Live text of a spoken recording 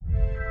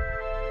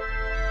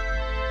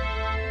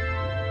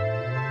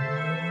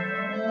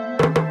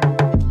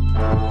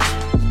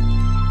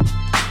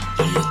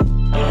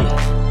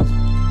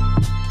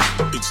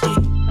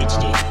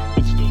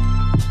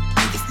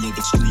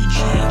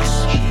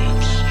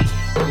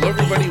Hello,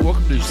 everybody.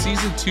 Welcome to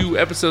Season 2,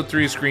 Episode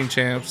 3 of Screen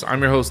Champs.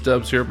 I'm your host,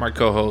 Dubs, here with my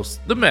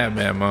co-host, the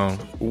Madman Moan.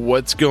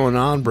 What's going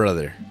on,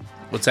 brother?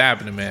 What's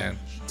happening, man?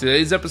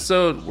 Today's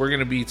episode, we're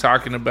going to be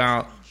talking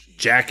about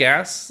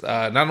Jackass.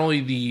 Not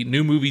only the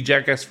new movie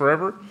Jackass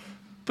Forever,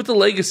 but the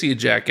legacy of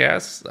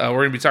Jackass. We're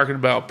going to be talking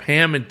about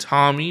Pam and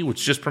Tommy,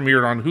 which just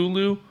premiered on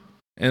Hulu.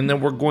 And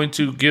then we're going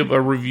to give a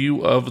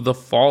review of The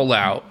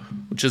Fallout,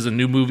 which is a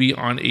new movie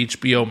on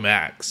HBO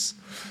Max.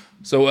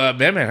 So,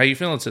 Madman, how you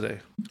feeling today?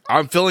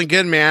 I'm feeling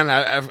good, man.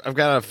 I've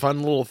got a fun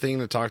little thing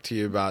to talk to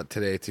you about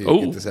today to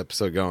get this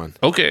episode going.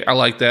 Okay, I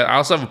like that. I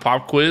also have a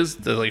pop quiz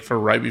that, for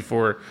right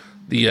before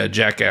the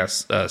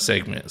Jackass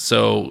segment.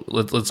 So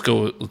let's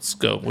go.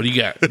 What do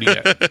you got?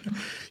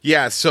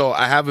 Yeah, so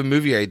I have a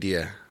movie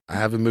idea.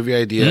 I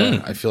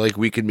feel like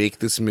we could make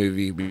this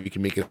movie. We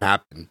can make it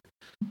happen.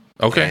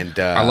 Okay. And,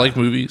 I like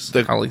movies.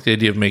 I like the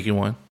idea of making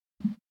one.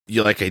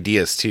 You like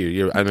ideas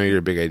too. I know you're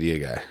a big idea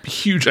guy.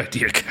 Huge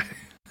idea guy.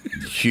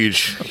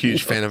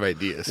 Huge fan of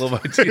ideas. Love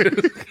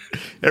ideas.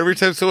 Every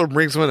time someone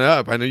brings one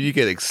up, I know you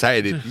get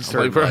excited. You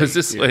start is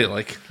this way?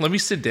 Let me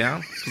sit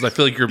down because I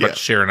feel like you're about to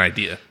share an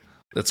idea.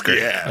 That's great.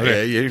 Yeah,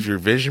 okay. You have your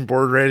vision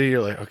board ready.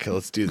 You're like, okay,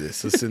 let's do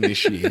this. Let's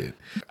initiate it.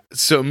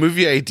 So,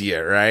 movie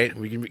idea, right?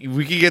 We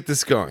can get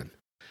this going.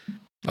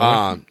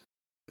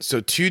 So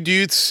two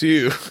dudes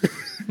sue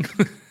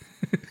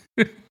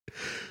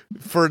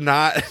for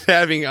not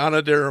having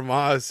Ana de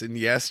Armas in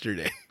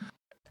Yesterday.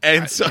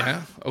 And so,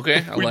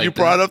 when you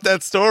brought up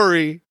that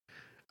story,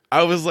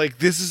 I was like,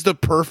 this is the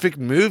perfect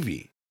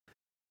movie.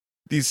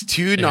 These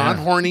two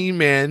non-horny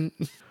men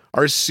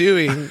are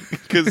suing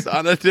because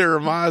Ana de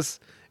Armas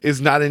is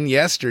not in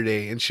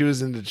Yesterday, and she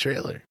was in the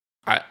trailer.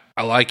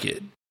 I like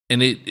it.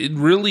 And it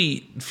really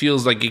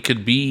feels like it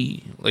could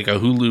be like a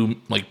Hulu,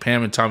 like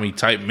Pam and Tommy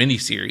type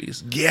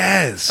miniseries.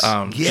 Yes.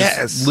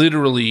 Just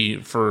literally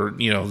for,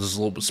 this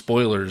little bit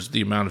spoilers,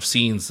 the amount of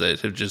scenes that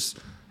have just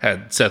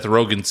had Seth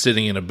Rogen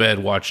sitting in a bed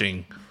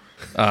watching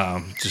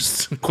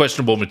just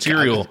questionable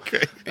material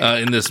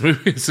in this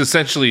movie. It's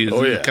essentially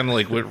kind of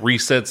like what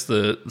resets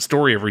the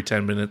story every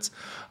 10 minutes.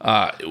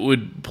 It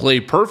would play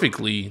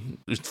perfectly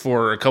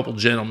for a couple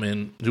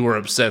gentlemen who are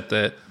upset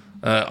that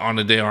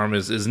Ana de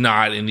Armas is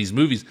not in these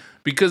movies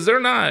because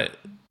they're not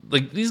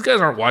like these guys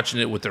aren't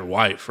watching it with their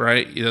wife,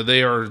 right?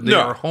 They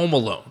are home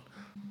alone.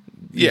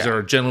 These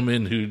are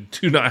gentlemen who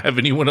do not have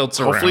anyone else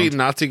around. Hopefully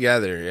not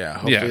together. Yeah.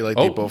 Hopefully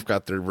they both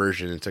got their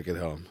version and took it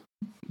home.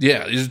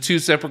 Yeah, these are two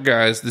separate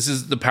guys. This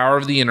is the power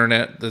of the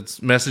internet.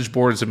 That's message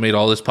boards have made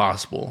all this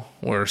possible.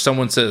 Where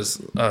someone says,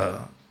 "Did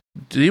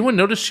anyone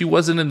notice she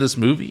wasn't in this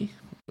movie?"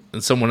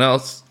 And someone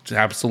else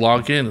happens to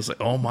log in. It's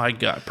like, "Oh my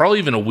god!" Probably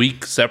even a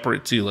week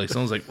separate too. Like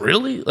someone's like,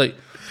 "Really?"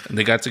 And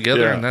they got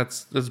together, and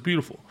that's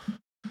beautiful.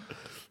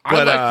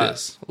 I like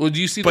this. Well,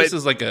 do you see this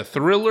as like a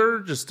thriller,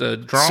 just a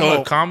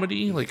drama,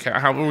 comedy? Like,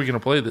 how are we going to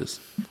play this?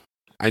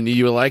 I knew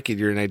you would like it.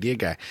 You're an idea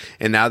guy,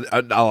 and now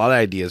a lot of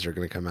ideas are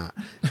going to come out.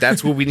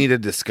 That's what we need to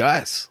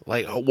discuss.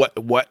 Like,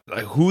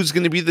 who's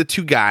going to be the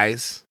two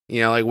guys?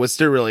 What's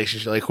their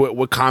relationship? Like,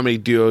 what comedy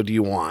duo do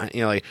you want?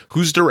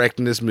 Who's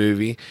directing this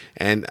movie?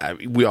 And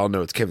we all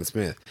know it's Kevin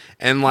Smith.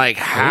 And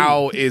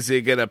how is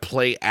it going to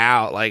play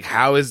out? Like,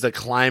 how is the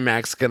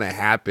climax going to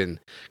happen?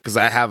 Because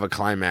I have a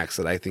climax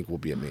that I think will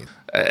be amazing.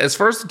 As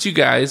far as the two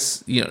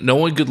guys, no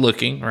one good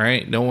looking,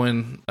 right? No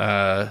one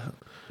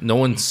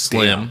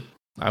slim. Damn.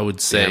 I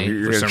would say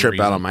you're going to trip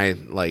out on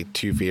my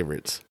two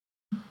favorites.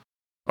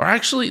 Or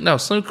actually, no,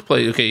 Slim could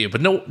play. Okay, but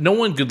no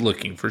one good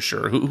looking for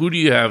sure. Who do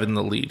you have in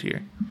the lead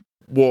here?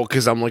 Well,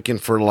 because I'm looking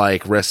for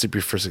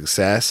Recipe for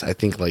Success. I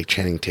think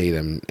Channing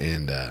Tatum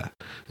and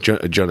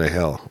Jonah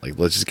Hill.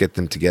 Let's just get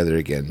them together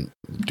again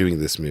doing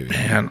this movie.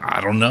 Man,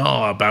 I don't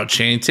know about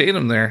Channing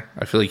Tatum there.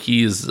 I feel like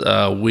he is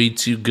way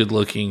too good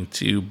looking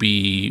to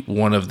be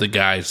one of the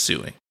guys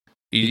suing.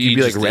 He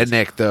could be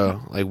redneck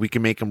though. We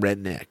can make him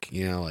redneck.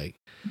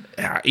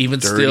 Even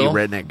dirty still,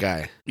 redneck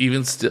guy.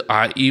 Even still,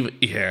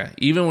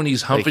 even when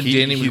he's humping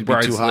Danny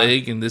McBride's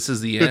leg, and this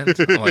is the end.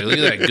 I'm like, look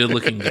at that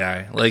good-looking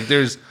guy.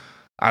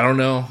 I don't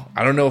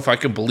know if I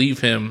can believe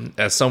him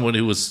as someone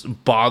who was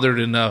bothered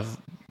enough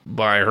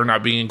by her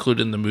not being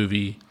included in the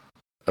movie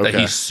that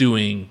he's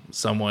suing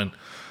someone.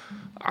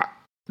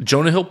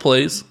 Jonah Hill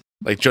plays.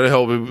 Jonah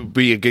Hill would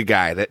be a good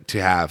guy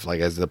to have,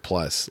 as the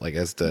plus,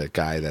 as the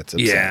guy that's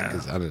upset.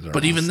 Yeah,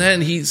 but even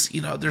then, he's,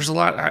 there's a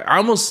lot. I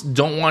almost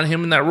don't want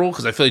him in that role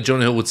because I feel like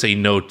Jonah Hill would say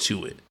no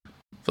to it.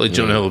 I feel like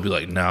Jonah Hill would be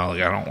like, no, I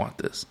don't want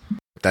this.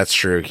 That's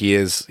true. He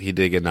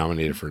did get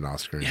nominated for an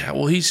Oscar. Yeah,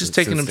 well, he's just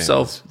taking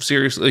himself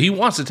seriously. He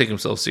wants to take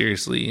himself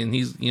seriously, and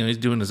he's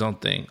doing his own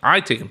thing.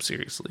 I take him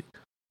seriously.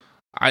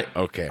 But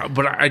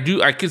I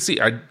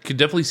could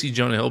definitely see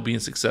Jonah Hill being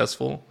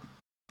successful.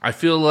 I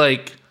feel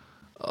like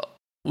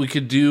we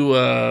could do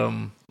I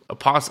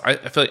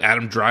feel like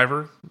Adam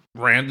Driver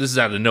this is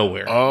out of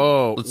nowhere.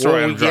 Let's throw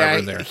Adam Driver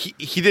in there.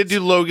 He did do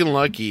Logan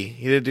Lucky.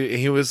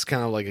 He was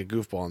kind of like a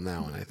goofball in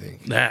that one, I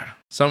think. Yeah.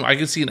 I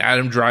could see an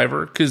Adam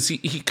Driver because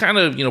he kind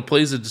of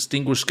plays a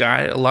distinguished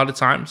guy a lot of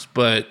times,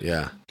 but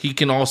he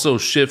can also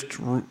shift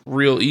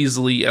real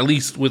easily, at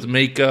least with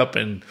makeup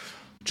and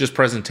just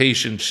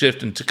presentation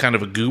shift into kind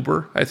of a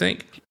goober, I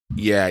think.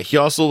 Yeah, he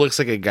also looks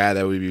like a guy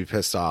that would be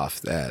pissed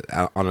off that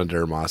Ana de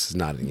Armas is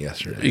not in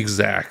yesterday.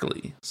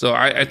 Exactly. So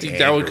I think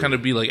that would kind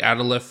of be like out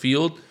of left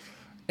field.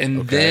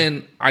 And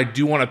then I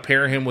do want to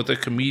pair him with a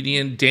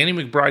comedian. Danny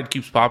McBride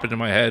keeps popping in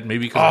my head,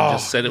 maybe because I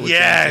just said it with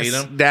Channing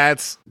Tatum.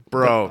 That's,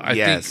 bro, I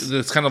think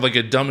it's kind of like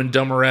a Dumb and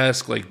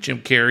Dumber-esque, like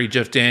Jim Carrey,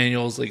 Jeff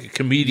Daniels, like a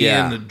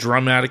comedian, a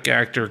dramatic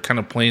actor kind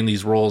of playing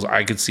these roles.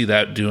 I could see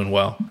that doing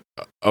well.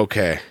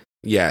 Okay.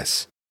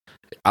 Yes.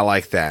 I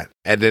like that.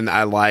 And then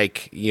I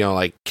like,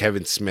 like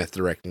Kevin Smith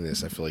directing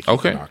this. I feel like he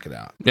can knock it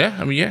out. Yeah.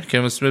 I mean,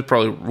 Kevin Smith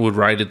probably would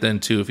write it then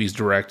too if he's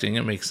directing.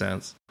 It makes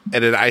sense.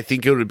 And then I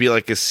think it would be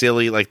like a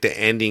silly, like the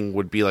ending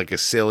would be like a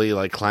silly,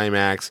 like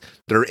climax.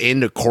 They're in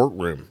the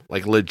courtroom,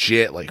 like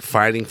legit, like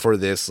fighting for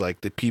this,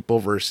 like the people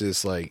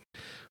versus like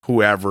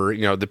whoever,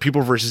 the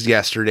people versus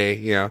yesterday,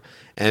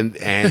 and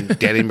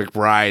Danny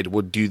McBride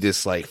would do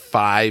this like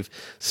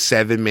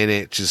 5-7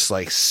 minute just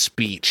like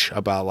speech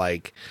about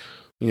like,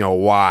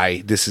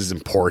 why this is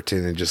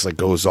important, and just like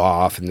goes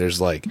off, and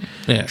there's like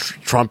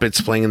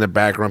trumpets playing in the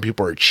background.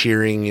 People are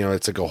cheering,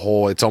 it's like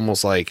it's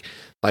almost like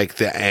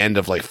the end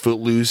of like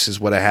Footloose is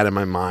what I had in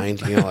my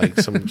mind, like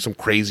some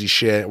crazy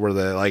shit where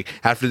like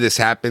after this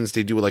happens,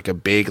 they do like a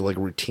big like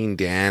routine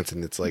dance,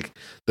 and it's like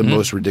the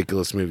most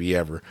ridiculous movie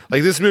ever.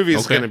 Like this movie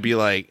is going to be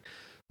like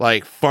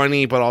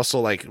funny, but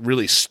also like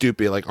really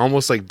stupid, like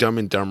almost like Dumb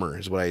and Dumber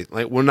is what I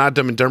like. Well, not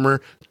Dumb and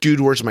Dumber. Dude,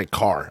 Where's My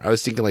Car? I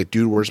was thinking like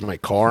Dude, Where's My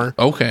Car?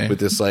 Okay. With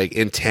this like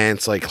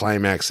intense like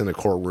climax in a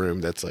courtroom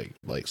that's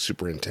like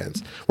super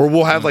intense. Where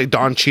we'll have like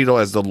Don Cheadle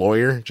as the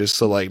lawyer just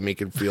to like make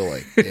it feel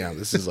like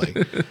this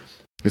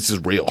is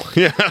real.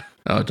 Yeah.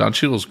 Oh, Don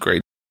Cheadle's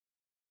great.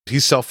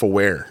 He's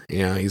self-aware.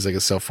 He's like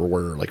a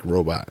self-aware like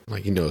robot.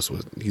 Like he knows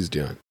what he's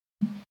doing.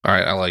 All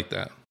right, I like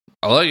that.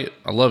 I like it.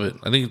 I love it.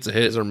 I think it's a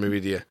hit. It's our movie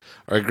idea.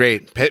 All right,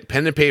 great.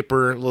 Pen and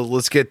paper.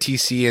 Let's get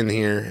TC in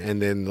here,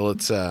 and then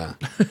let's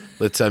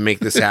make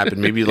this happen.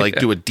 Maybe like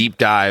do a deep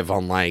dive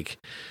on like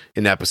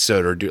an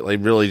episode, or do like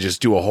really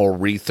just do a whole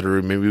read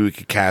through. Maybe we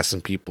could cast some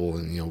people,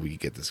 and we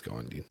could get this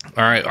going, dude.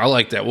 All right, I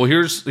like that. Well,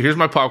 here's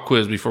my pop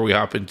quiz before we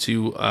hop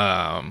into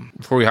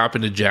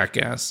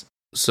Jackass.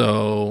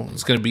 So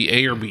it's going to be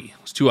A or B.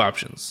 It's two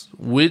options.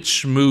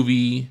 Which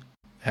movie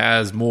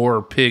has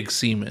more pig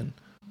semen?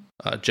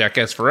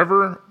 Jackass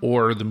Forever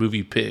or the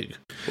movie Pig?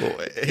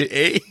 Well,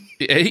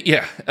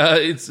 yeah,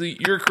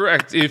 you're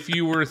correct. If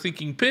you were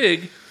thinking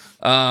Pig,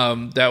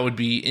 that would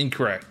be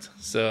incorrect.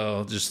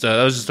 So just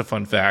that was just a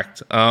fun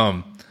fact.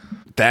 That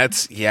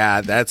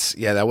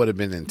would have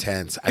been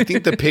intense. I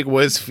think the pig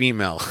was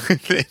female.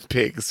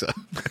 Pig. So.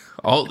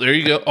 Oh, there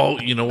you go. Oh,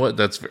 you know what?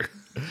 That's fair.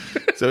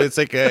 So it's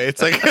like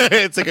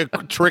a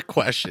trick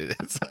question.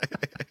 It's like.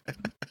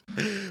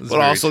 But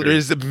also, true.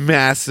 There's a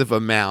massive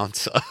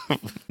amount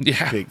of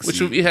pig which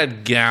semen. We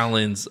had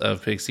gallons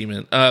of pig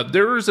semen.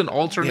 There is an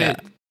alternate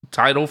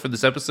title for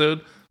this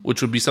episode,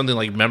 which would be something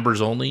like members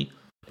only,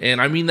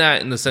 and I mean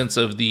that in the sense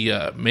of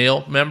the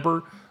male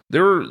member.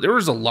 There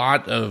was a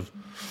lot of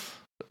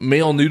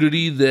male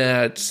nudity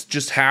that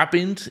just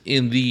happened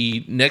in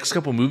the next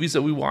couple movies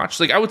that we watched.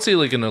 Like I would say,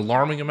 like an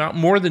alarming amount,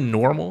 more than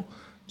normal.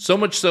 So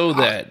much so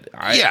that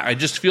I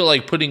just feel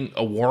like putting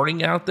a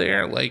warning out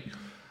there, like.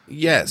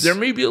 Yes. There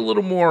may be a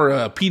little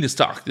more penis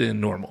talk than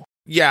normal.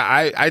 Yeah,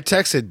 I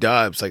texted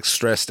Dubs like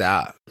stressed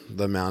out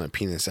the amount of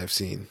penis I've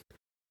seen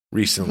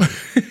recently.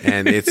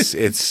 And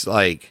it's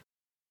like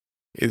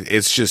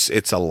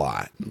it's a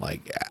lot.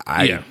 Like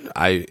I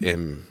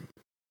am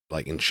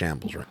like in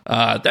shambles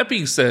right. That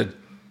being said,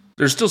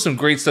 there's still some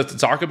great stuff to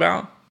talk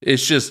about.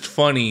 It's just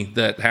funny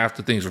that half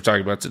the things we're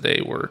talking about today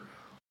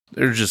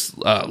they're just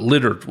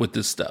littered with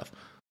this stuff.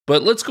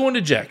 But let's go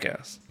into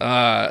Jackass.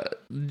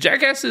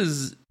 Jackass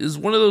is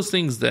one of those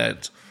things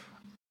that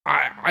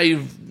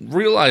I've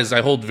realized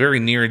I hold very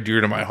near and dear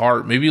to my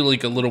heart, maybe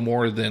like a little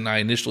more than I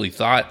initially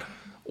thought.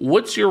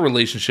 What's your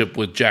relationship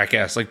with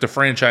Jackass, like the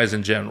franchise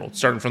in general,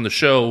 starting from the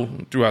show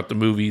throughout the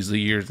movies, the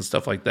years, and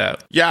stuff like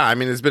that? Yeah, I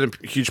mean, it's been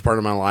a huge part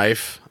of my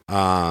life.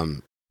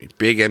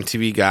 Big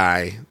MTV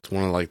guy. It's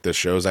one of like the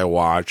shows I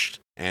watched.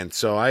 And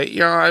so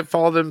I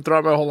followed them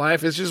throughout my whole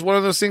life. It's just one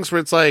of those things where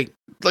it's like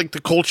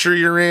the culture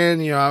you're in.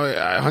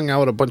 I hung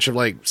out with a bunch of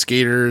like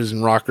skaters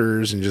and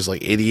rockers and just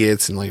like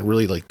idiots and like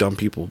really like dumb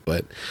people.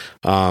 But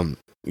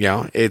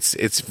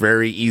it's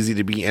very easy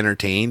to be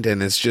entertained,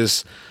 and it's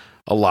just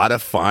a lot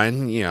of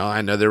fun.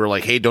 I know they were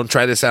like, hey, don't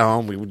try this at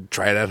home. We would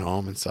try it at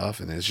home and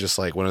stuff. And it's just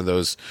like one of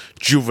those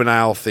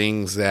juvenile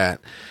things that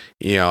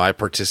I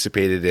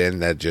participated in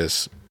that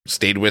just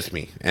stayed with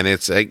me. And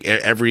it's like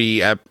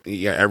every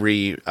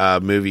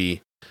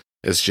movie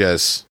is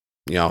just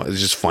it's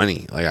just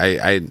funny. Like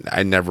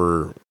I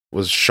never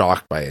was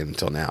shocked by it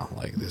until now.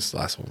 Like this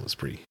last one was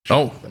pretty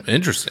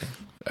interesting.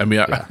 I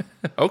mean,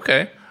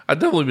 okay, I've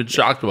definitely been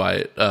shocked by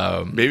it.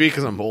 Maybe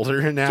because I'm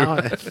older now.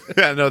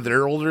 I know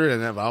they're older,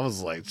 and I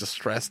was like just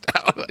stressed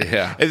out.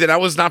 Yeah, and then I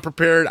was not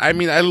prepared. I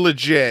mean, I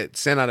legit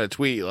sent out a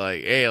tweet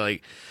like, hey,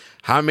 like,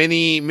 how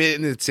many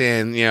minutes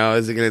in,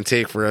 is it going to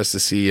take for us to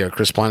see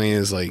Chris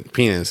Pontius's like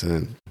penis? And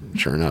then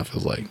sure enough, it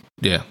was like,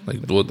 yeah,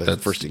 like that's the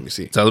first thing you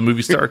see. That's how the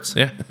movie starts.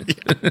 Yeah.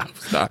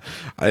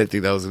 I didn't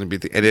think that was going to be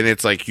the, and then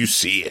it's like you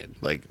see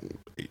it like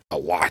a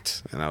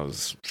lot, and I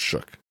was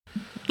shook.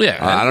 Yeah,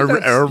 I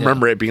don't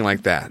remember it being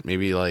like that.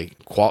 Maybe like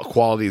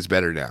quality is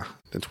better now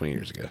than 20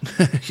 years ago.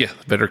 Yeah,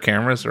 better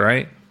cameras,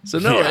 right? So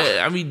no,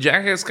 I mean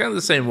Jackass kind of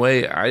the same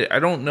way. I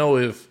don't know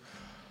if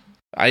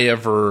I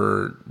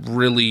ever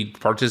really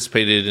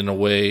participated in a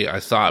way I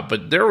thought,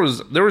 but there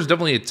was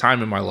definitely a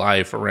time in my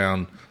life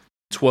around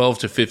 12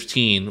 to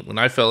 15 when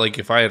I felt like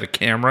if I had a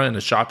camera and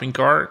a shopping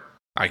cart,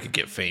 I could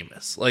get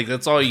famous. Like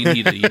that's all you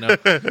needed, you know?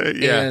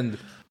 Yeah. And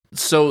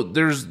so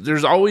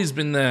there's always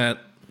been that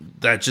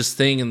just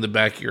thing in the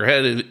back of your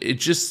head.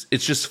 It's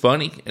just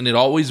funny and it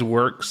always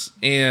works.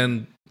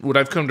 And what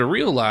I've come to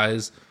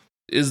realize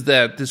is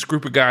that this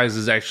group of guys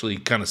is actually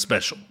kind of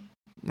special,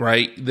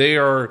 right?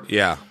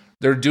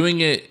 They're doing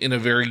it in a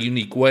very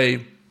unique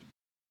way.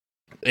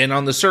 And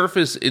on the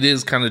surface, it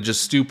is kind of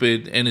just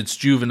stupid and it's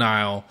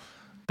juvenile.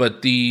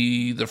 But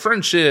the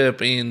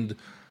friendship and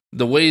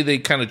the way they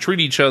kind of treat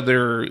each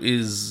other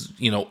is,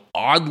 you know,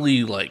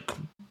 oddly like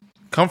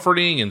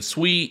comforting and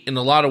sweet in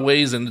a lot of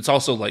ways. And it's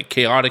also like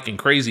chaotic and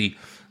crazy.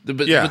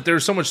 But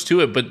there's so much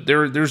to it. But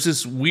there's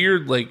this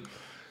weird like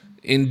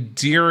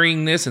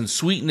endearingness and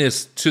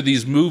sweetness to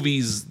these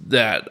movies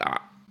that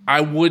I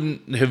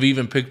wouldn't have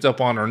even picked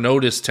up on or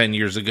noticed 10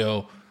 years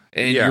ago.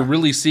 And you're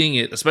really seeing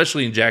it,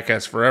 especially in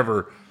Jackass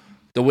Forever,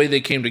 the way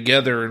they came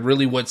together and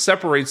really what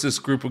separates this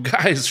group of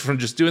guys from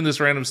just doing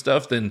this random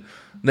stuff than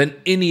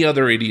any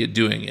other idiot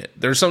doing it.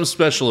 There's something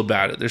special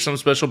about it. There's something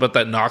special about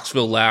that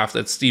Knoxville laugh,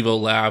 that Steve-O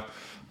laugh.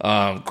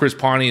 Chris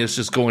Pontius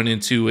just going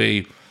into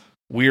a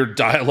weird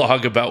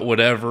dialogue about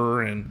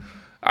whatever. And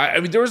I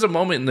mean, there was a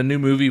moment in the new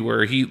movie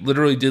where he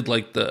literally did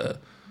like the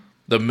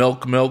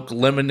milk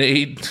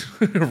lemonade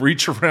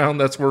reach around.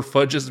 That's where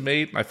fudge is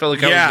made. I felt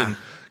like I was in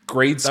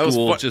grade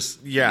school,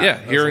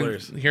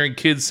 hearing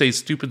kids say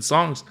stupid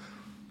songs.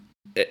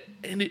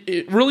 And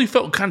it really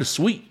felt kind of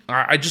sweet.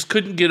 I just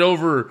couldn't get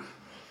over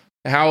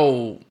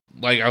how,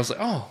 like, I was like,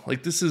 oh,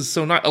 like, this is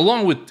so nice.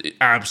 Along with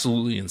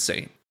absolutely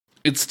insane.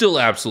 It's still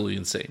absolutely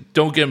insane.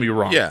 Don't get me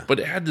wrong. Yeah.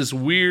 But it had this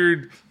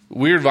weird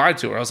vibe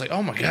to it. I was like,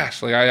 oh my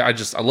gosh, like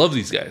I love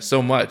these guys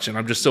so much, and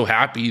I'm just so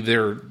happy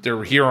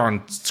they're here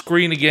on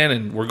screen again,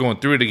 and we're going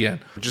through it again.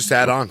 Just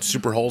add on,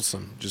 super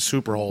wholesome,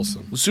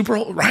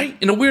 Right?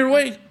 In a weird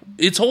way,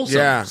 it's wholesome.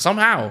 Yeah.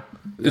 Somehow,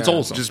 it's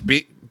wholesome. Just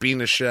beating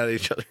the shit out of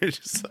each other,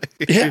 just like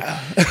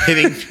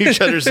hitting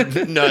each other's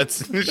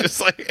nuts. It's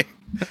just like,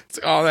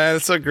 oh man,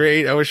 that's so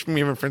great. I wish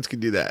me and my friends could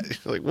do that.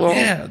 Like, well,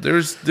 yeah,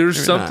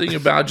 there's something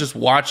about just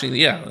watching.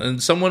 Yeah,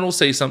 and someone will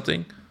say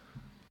something.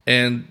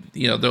 And,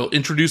 you know, they'll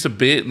introduce a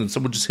bit and then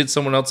someone just hits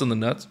someone else in the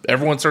nuts.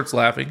 Everyone starts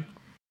laughing.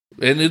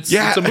 And it's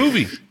a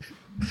movie.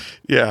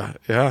 Yeah.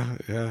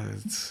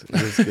 It's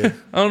good.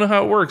 I don't know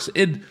how it works.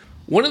 And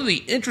one of the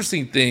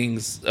interesting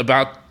things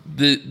about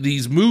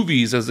these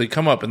movies as they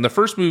come up, and the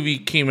first movie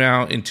came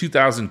out in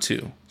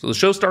 2002. So the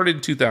show started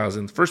in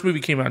 2000. The first movie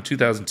came out in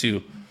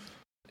 2002.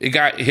 It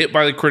got hit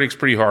by the critics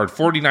pretty hard,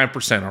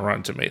 49% on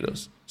Rotten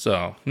Tomatoes.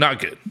 So, not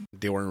good.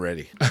 They weren't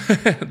ready.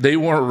 They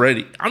weren't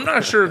ready. I'm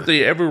not sure if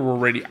they ever were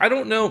ready. I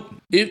don't know.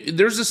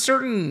 There's a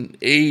certain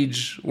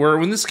age where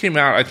when this came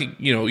out, I think,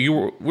 you know, we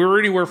were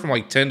anywhere from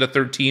like 10 to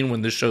 13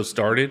 when this show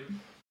started.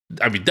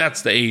 I mean,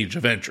 that's the age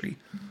of entry.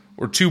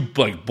 We're two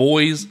like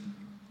boys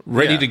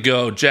ready to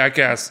go.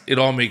 Jackass, it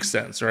all makes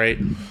sense, right?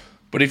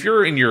 But if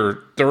you're in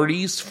your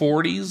 30s,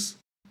 40s,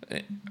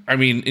 I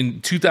mean,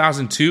 in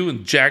 2002,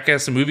 and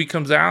Jackass the movie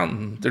comes out,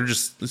 and they're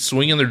just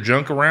swinging their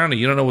junk around,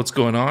 and you don't know what's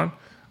going on.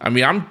 I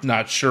mean, I'm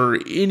not sure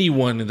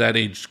anyone at that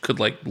age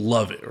could like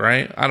love it,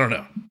 right? I don't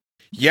know.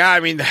 Yeah, I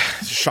mean, the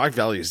shock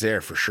value is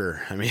there for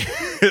sure. I mean,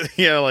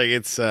 you know, like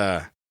it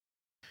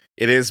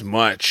is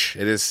much.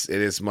 It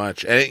is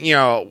much, and you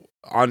know,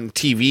 on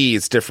TV,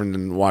 it's different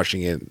than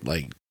watching it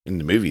like in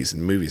the movies. In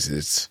the movies,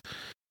 it's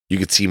you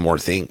could see more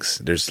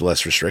things. There's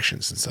less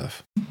restrictions and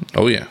stuff.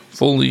 Oh yeah,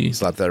 fully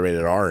slap that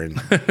rated R,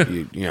 and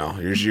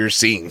you're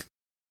seeing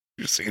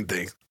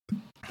things.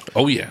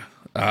 Oh yeah.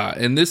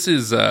 And this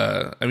is,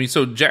 I mean,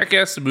 so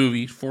Jackass the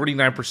movie,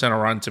 49% on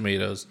Rotten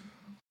Tomatoes.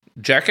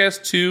 Jackass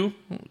 2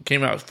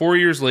 came out 4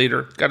 years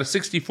later, got a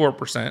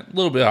 64%, a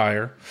little bit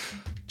higher.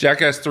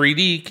 Jackass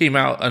 3D came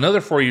out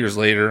another 4 years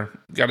later,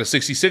 got a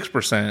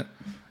 66%.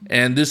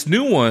 And this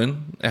new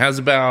one has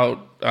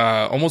about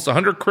almost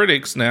 100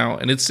 critics now,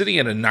 and it's sitting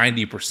at a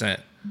 90%,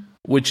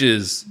 which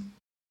is,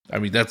 I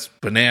mean, that's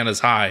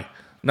bananas high.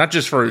 Not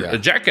just for a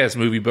Jackass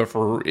movie, but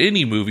for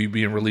any movie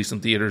being released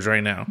in theaters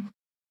right now.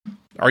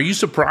 Are you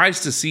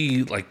surprised to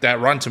see like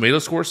that Rotten Tomato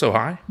score so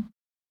high?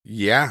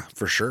 Yeah,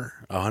 for sure,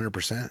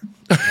 100%.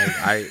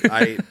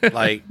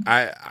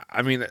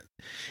 I mean,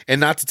 and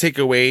not to take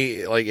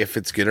away like if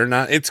it's good or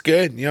not, it's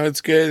good. You know,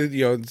 it's good.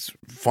 You know, it's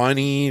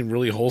funny and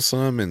really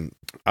wholesome. And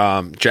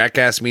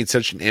Jackass made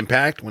such an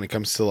impact when it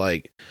comes to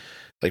like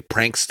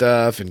prank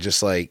stuff and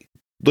just like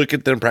look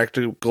at them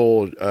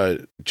practical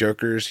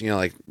jokers. You know,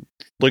 like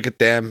look at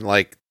them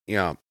like you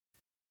know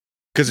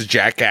because of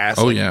Jackass.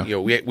 Oh, like, yeah. you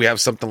know, we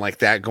have something like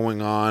that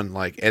going on.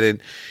 Like, and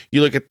then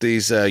you look at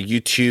these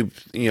YouTube,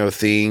 you know,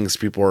 things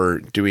people are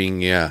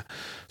doing,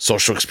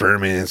 social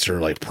experiments or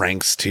like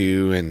pranks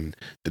too, and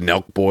the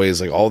Nelk Boys,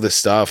 like all this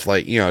stuff.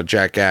 Like, you know,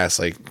 Jackass,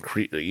 like,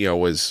 you know,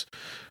 was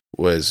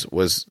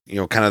you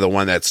know, kind of the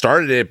one that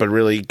started it, but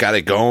really got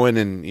it going,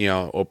 and you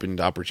know, opened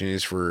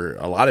opportunities for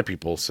a lot of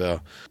people.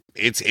 So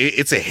it's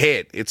a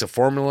hit. It's a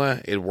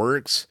formula. It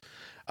works.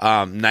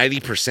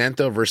 90%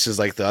 though versus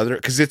like the other,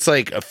 because it's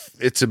like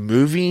it's a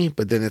movie,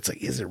 but then it's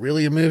like, is it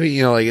really a movie?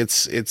 You know, like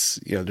it's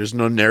you know, there's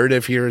no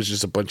narrative here. It's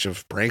just a bunch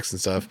of pranks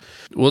and stuff.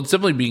 Well, it's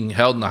definitely being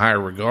held in a higher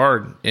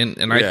regard,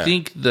 and I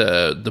think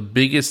the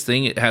biggest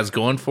thing it has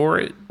going for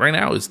it right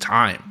now is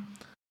time.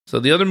 So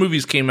the other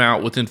movies came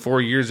out within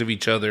 4 years of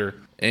each other,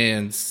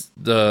 and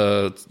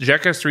the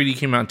Jackass 3D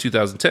came out in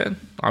 2010.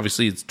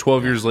 Obviously, it's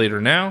 12 years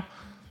later now.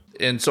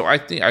 And so I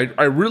think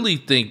I really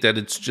think that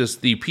it's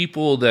just the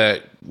people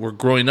that were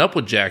growing up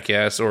with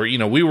Jackass, or, you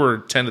know, we were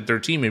 10 to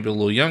 13, maybe a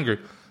little younger,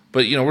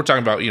 but, you know, we're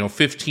talking about, you know,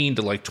 15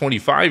 to like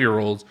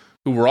 25-year-olds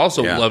who were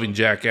also loving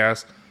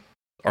Jackass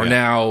are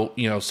now,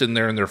 you know, sitting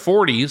there in their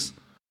 40s,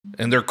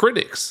 and they're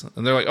critics,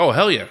 and they're like, oh,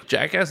 hell yeah,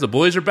 Jackass, the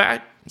boys are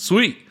back,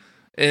 sweet.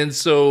 And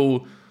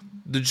so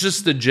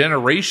just the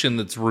generation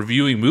that's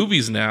reviewing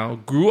movies now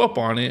grew up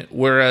on it,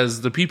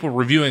 whereas the people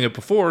reviewing it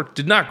before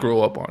did not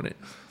grow up on it.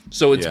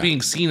 So it's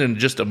being seen in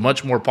just a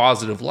much more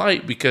positive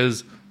light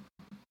because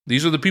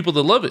these are the people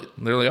that love it.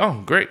 They're like,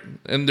 oh, great.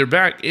 And they're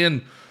back.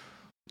 And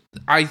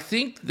I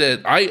think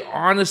that I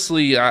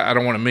honestly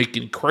don't want to make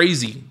any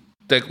crazy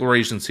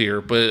declarations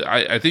here, but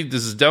I think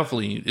this is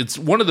definitely, it's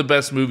one of the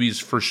best movies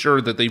for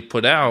sure that they've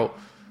put out.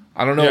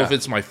 I don't know if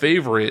it's my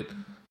favorite,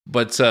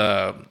 but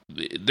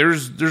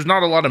there's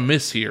not a lot of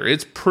miss here.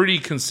 It's pretty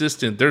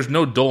consistent. There's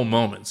no dull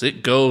moments.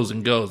 It goes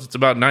and goes. It's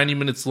about 90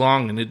 minutes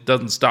long, and it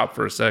doesn't stop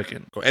for a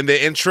second. And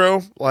the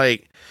intro,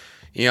 like,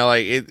 you know,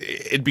 like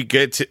it'd be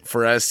good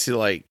for us to,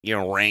 like, you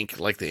know, rank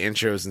like the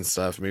intros and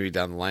stuff maybe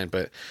down the line,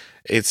 but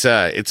it's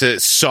a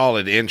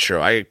solid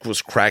intro. I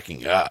was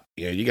cracking up.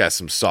 You know, you got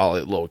some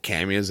solid little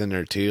cameos in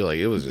there too. Like,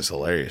 it was just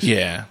hilarious.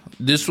 Yeah,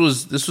 this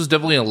was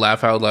definitely a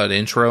laugh out loud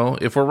intro.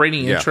 If we're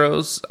rating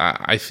intros,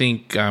 I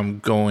think I'm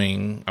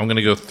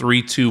gonna go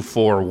 3, 2,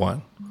 4,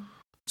 1.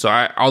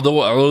 So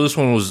although this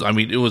one was, I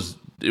mean, it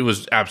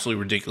was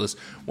absolutely ridiculous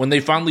when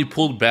they finally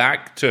pulled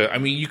back to. I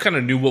mean, you kind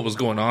of knew what was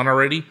going on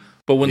already,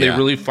 but when they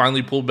really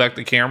finally pulled back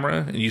the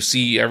camera and you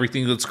see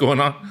everything that's going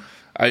on,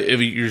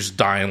 you're just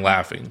dying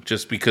laughing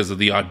just because of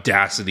the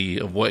audacity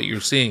of what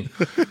you're seeing.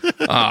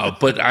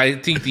 But I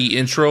think the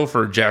intro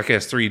for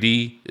Jackass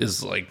 3D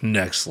is like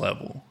next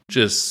level.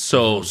 Just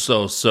so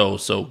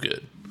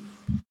good.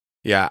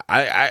 Yeah,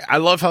 I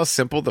love how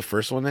simple the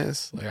first one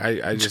is.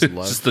 Like, I just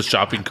love just the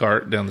shopping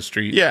cart down the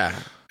street. Yeah.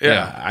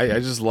 I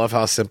just love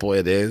how simple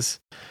it is.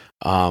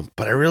 But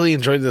I really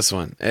enjoyed this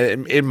one.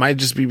 It might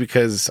just be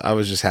because I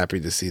was just happy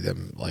to see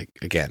them, like,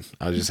 again.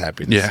 I was just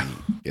happy to see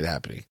it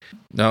happening.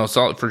 No,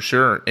 solid for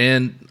sure.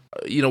 And,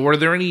 you know, were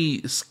there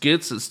any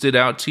skits that stood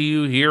out to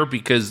you here?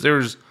 Because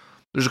there's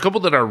a couple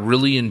that I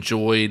really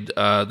enjoyed.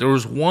 There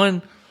was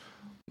one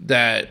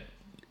that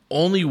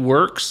only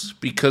works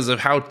because of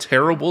how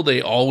terrible they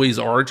always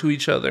are to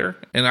each other.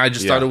 And I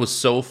just thought it was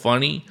so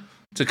funny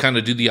to kind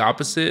of do the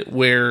opposite,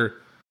 where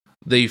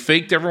they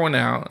faked everyone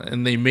out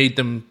and they made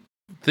them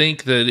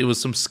think that it was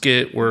some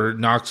skit where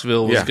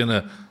Knoxville was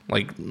gonna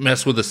like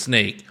mess with a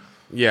snake.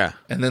 Yeah.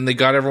 And then they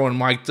got everyone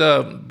mic'd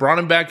up, brought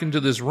him back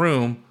into this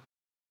room,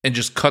 and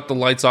just cut the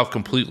lights off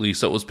completely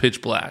so it was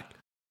pitch black.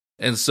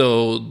 And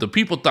so the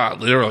people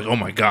thought, they were like, oh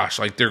my gosh,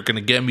 like they're gonna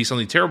get me,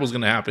 something terrible is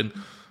gonna happen.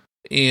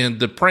 And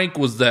the prank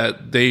was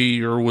that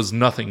there was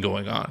nothing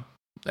going on.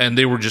 And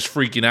they were just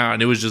freaking out,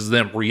 and it was just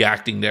them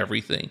reacting to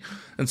everything.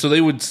 And so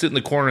they would sit in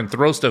the corner and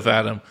throw stuff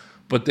at him,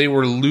 but they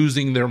were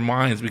losing their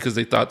minds because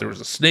they thought there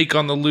was a snake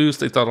on the loose.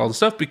 They thought all the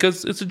stuff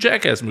because it's a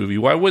Jackass movie.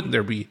 Why wouldn't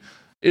there be?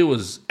 It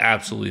was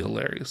absolutely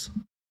hilarious.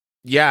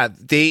 Yeah,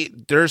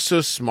 they're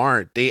so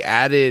smart. They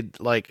added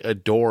like a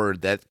door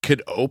that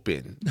could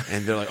open,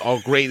 and they're like,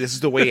 "Oh, great, this is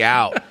the way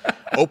out."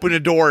 Open a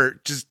door,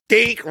 just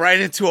dink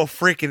right into a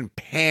freaking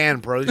pan,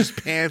 bro.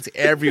 Just pans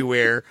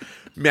everywhere,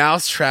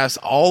 mouse traps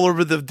all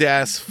over the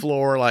desk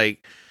floor.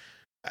 Like,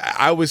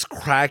 I was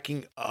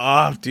cracking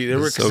up, dude. They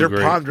were, because they're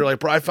pumped. They're like,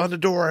 "Bro, I found a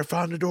door.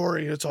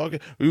 You know, it's all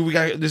good. We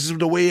got, this is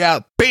the way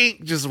out." Bing,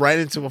 just right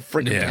into a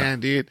freaking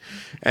pan, dude.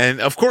 And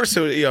of course,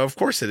 of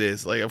course it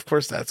is. Like, of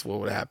course that's what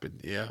would happen.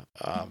 Yeah.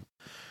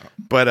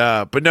 But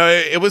no,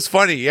 it was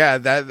funny. Yeah,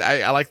 that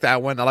I like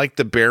that one. I like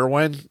the bear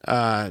one,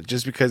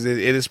 just because it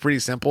is pretty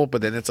simple.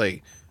 But then it's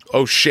like,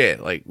 oh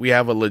shit, like we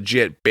have a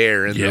legit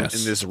bear in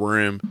this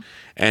room,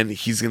 and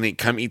he's gonna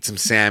come eat some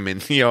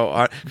salmon. You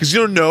know, because you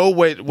don't know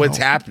what's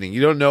happening.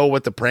 You don't know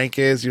what the prank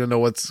is. You don't know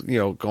what's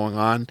going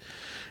on.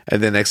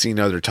 And then next thing you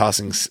know, they're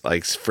tossing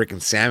like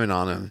freaking salmon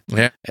on him.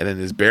 Yeah. And then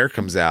this bear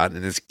comes out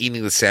and is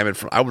eating the salmon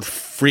from. I would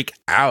freak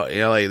out.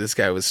 Like this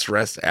guy was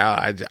stressed out.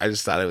 I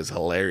just thought it was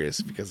hilarious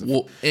because of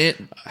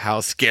how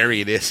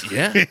scary it is.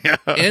 Yeah.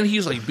 And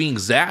he's like being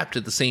zapped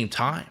at the same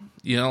time.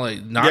 You know,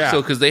 like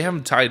Knoxville, because they have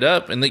him tied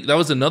up. And that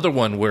was another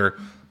one where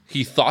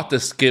he thought the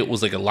skit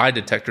was like a lie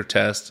detector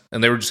test,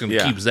 and they were just going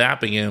to keep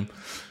zapping him.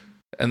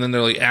 And then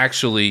they're like,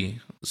 actually...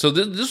 So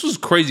this was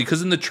crazy,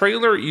 because in the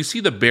trailer, you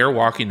see the bear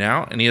walking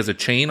out, and he has a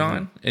chain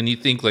on, and you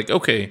think like,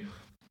 okay,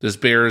 this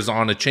bear is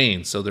on a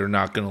chain, so they're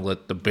not going to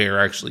let the bear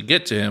actually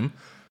get to him.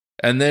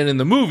 And then in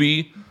the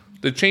movie,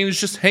 the chain is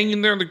just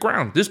hanging there on the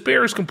ground. This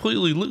bear is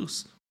completely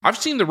loose. I've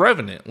seen The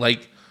Revenant.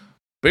 Like,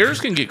 bears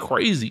can get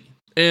crazy.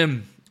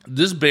 And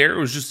this bear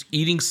was just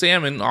eating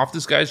salmon off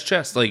this guy's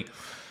chest. Like,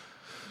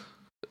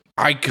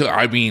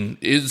 I mean,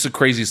 it's the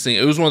craziest thing.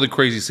 It was one of the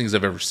craziest things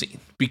I've ever seen,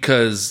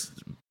 because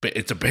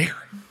it's a bear.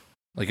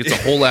 Like, it's a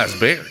whole ass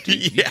bear.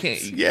 Dude.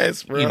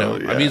 Yes, bro. You know,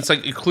 I mean, it's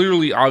like,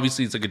 clearly,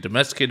 obviously, it's like a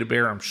domesticated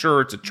bear. I'm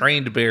sure it's a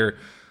trained bear.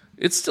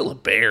 It's still a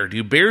bear,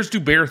 dude. Bears do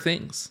bear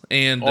things.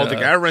 And the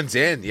guy runs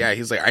in. Yeah,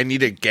 he's like, I need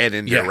to get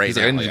in there right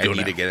now. Like, I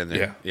need to get in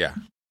there. Yeah.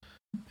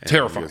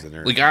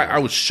 Terrifying. Like, I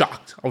was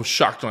shocked. I was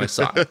shocked when I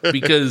saw it,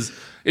 because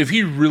if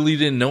he really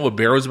didn't know a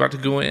bear was about to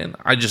go in,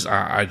 I just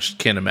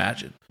can't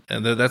imagine.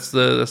 And that's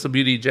the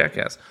beauty of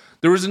Jackass.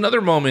 There was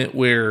another moment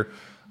where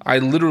I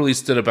literally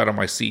stood up out of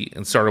my seat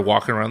and started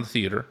walking around the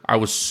theater. I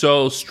was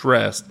so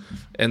stressed,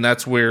 and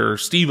that's where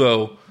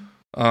Steve-O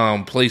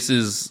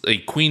places a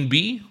queen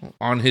bee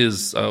on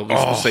his supposed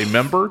to say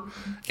member,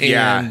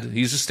 and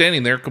he's just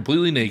standing there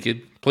completely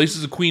naked,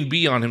 places a queen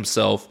bee on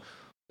himself,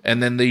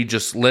 and then they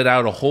just let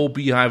out a whole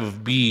beehive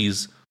of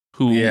bees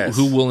who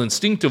will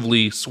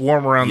instinctively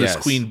swarm around this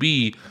queen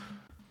bee,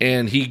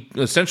 and he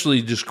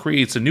essentially just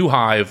creates a new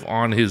hive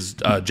on his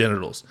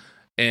genitals.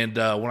 And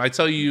when I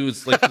tell you,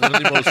 it's like one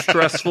of the most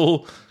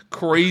stressful,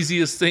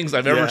 craziest things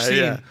I've ever seen.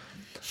 Yeah.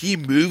 He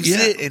moves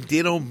it, and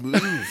they don't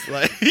move.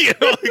 Like, you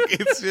know, like,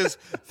 it's just,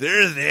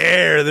 they're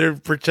there. They're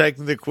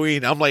protecting the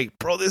queen. I'm like,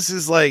 bro, this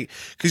is like,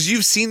 because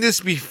you've seen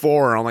this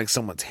before on like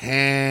someone's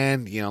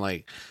hand, you know,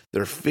 like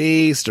their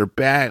face, their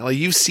back. Like,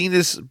 you've seen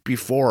this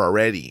before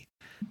already.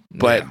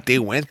 But they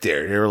went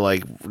there. They were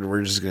like,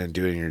 we're just going to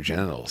do it in your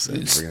genitals, and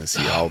we're going to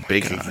see how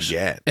big it can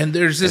get. And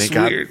there's this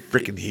weird...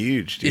 freaking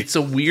huge, dude. It's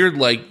a weird,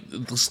 like,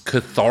 this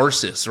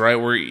catharsis, right?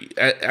 Where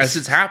as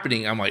it's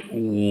happening, I'm like,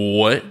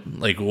 what?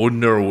 Like, oh,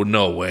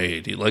 no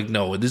way, dude. Like,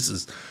 no, this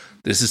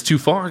is too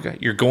far, guy.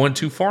 You're going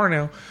too far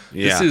now.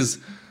 Yeah.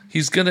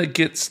 He's going to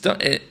get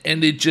stuck.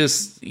 And it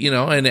just, you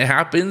know, and it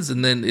happens,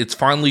 and then it's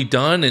finally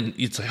done, and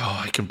it's like,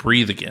 oh, I can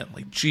breathe again.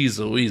 Like, geez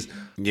Louise.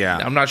 Yeah,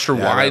 I'm not sure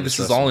why this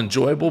is all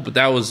enjoyable, but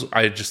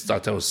I just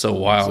thought that was so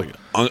wild.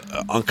 Like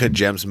Uncut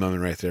Gems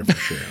moment right there for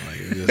sure.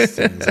 Like, just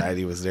the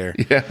anxiety was there.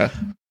 Yeah,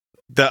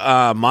 the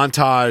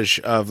montage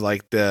of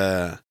like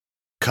the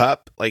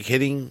cup like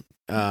hitting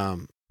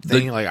thing.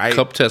 The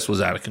cup test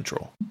was out of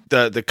control.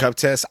 The cup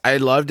test, I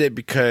loved it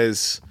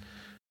because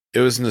it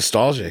was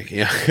nostalgic,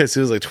 you know, because it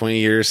was like 20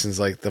 years since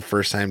like the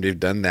first time they've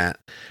done that.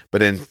 But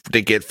then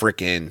they get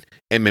freaking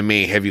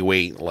MMA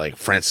heavyweight like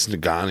Francis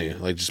Ngannou,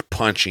 like just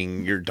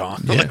punching your dog.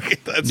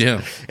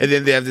 Yeah. And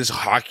then they have this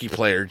hockey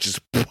player just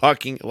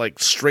pucking like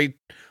straight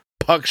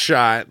puck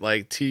shot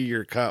like to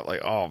your cup.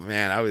 Like, oh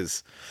man, it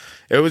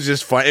was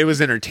just fun. It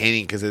was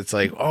entertaining because it's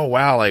like, oh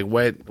wow, like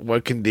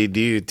what can they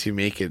do to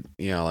make it,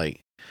 you know,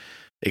 like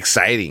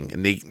exciting?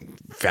 And they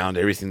found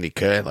everything they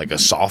could, like a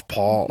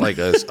softball, like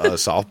a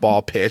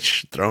softball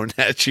pitch thrown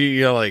at you,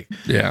 you know, like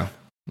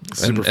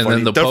super funny. And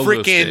then the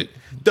pogo stick.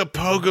 The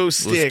pogo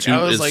stick.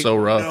 I was like, so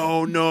rough.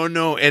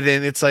 No. And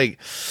then it's like,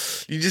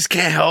 you just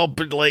can't help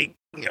but like,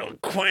 you know,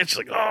 quench,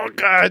 like, oh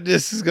god,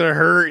 this is gonna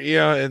hurt, you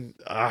know. And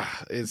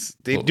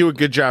they do a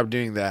good job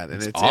doing that,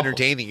 and it's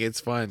entertaining. It's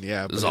fun,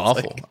 yeah. It's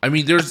awful. Like, I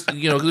mean, there's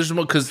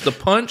because the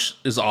punch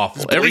is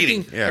awful.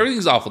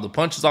 Everything's awful. The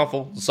punch is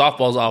awful. The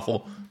softball's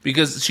awful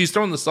because she's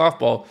throwing the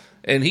softball.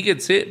 And he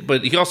gets hit,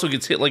 but he also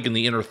gets hit like in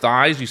the inner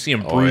thighs. You see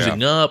him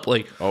bruising up.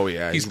 Like,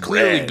 he's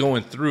clearly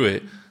going through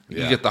it.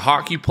 Yeah. You get the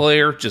hockey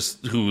player,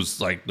 who's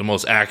like the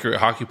most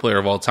accurate hockey player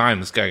of all time.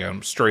 This guy got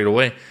him straight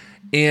away.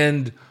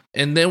 And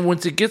then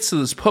once it gets to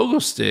this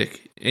pogo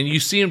stick, and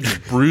you see him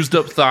just bruised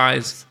up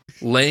thighs,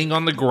 laying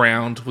on the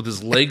ground with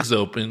his legs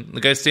open.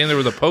 The guy's standing there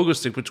with a pogo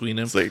stick between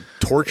him. It's like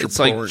torture. It's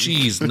porn. Like,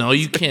 geez, no,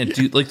 you can't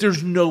do. Like,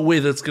 there's no way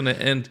that's going to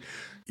end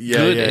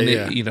good. And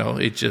it, you know,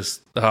 it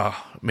just,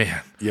 oh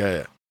man,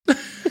 yeah.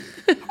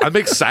 I'm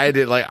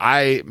excited. Like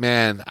I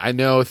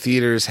know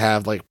theaters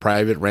have like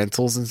private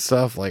rentals and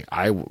stuff. Like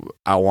I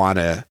want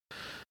to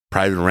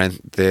private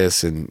rent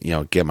this and, you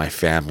know, get my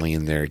family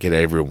in there, get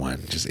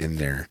everyone just in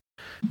there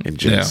and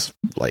just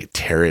like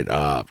tear it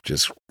up,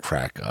 just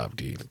crack up,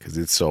 dude, because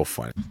it's so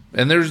fun.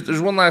 And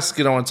there's one last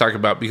skit I want to talk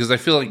about because I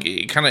feel like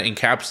it kind of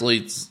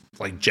encapsulates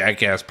like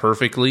Jackass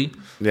perfectly.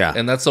 Yeah.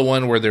 And that's the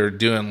one where they're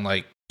doing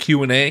like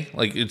Q&A,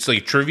 like it's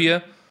like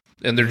trivia,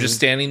 and they're just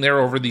standing there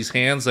over these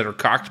hands that are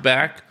cocked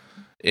back.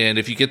 And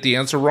if you get the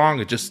answer wrong,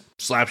 it just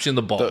slaps you in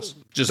the balls.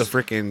 Just the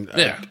freaking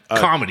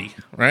comedy,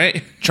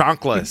 right?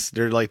 Chonkless.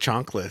 They're like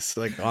chonkless,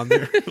 like on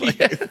there.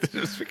 Like,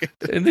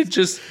 and it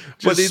just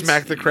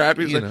smack the crap.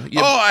 He's like,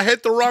 oh, I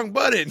hit the wrong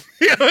button.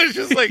 You know, it's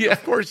just like,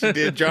 of course you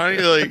did, Johnny.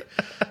 Like,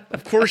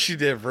 Of course you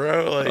did,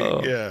 bro.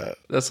 Like, yeah.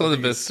 That's one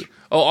of the best.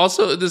 Oh,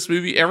 also in this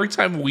movie, every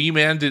time Wee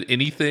Man did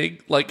anything,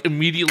 like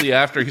immediately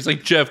after, he's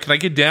like, Jeff, can I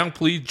get down,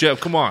 please?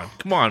 Jeff, come on,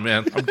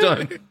 man, I'm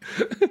done.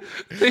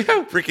 They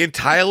have freaking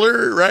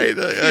Tyler, right?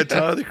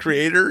 Tyler, the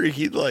creator,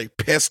 he like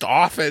pissed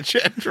off at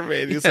Jeff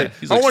Tremaine. He's like,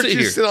 I want you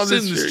to sit on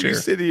this chair. You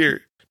sit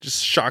here.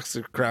 Just shocks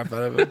the crap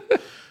out of him.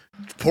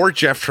 Poor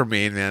Jeff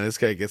Tremaine, man. This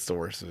guy gets the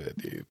worst of it,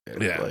 dude.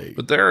 And yeah, like,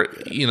 but they're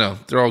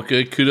all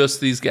good. Kudos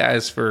to these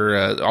guys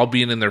for all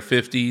being in their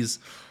 50s.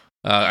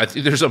 I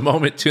think there's a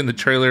moment too in the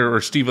trailer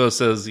where Steve-O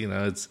says,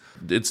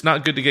 it's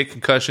not good to get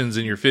concussions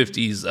in your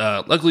 50s.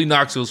 Luckily,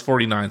 Knoxville's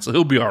 49, so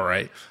he'll be all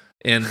right.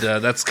 And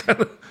that's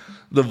kind of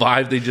the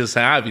vibe they just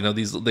have.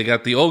 They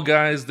got the old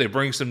guys, they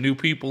bring some new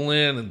people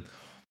in, and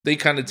they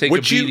kind of take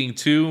a beating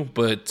too.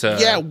 But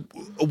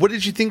what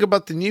did you think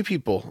about the new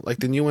people? Like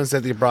the new ones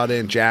that they brought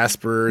in,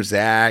 Jasper,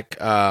 Zach,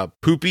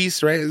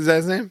 Poopies, right? Is that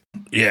his name?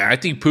 Yeah, I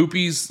think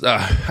Poopies,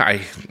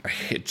 I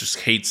just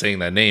hate saying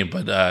that name,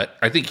 but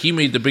I think he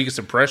made the biggest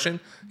impression.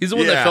 He's the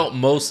one that felt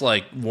most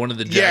like one of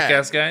the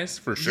Jackass guys,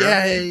 for sure.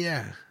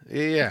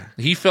 Yeah.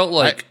 He felt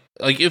like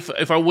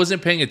if I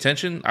wasn't paying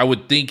attention, I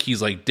would think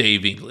he's like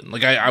Dave England.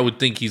 Like I would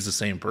think he's the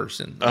same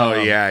person.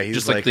 He's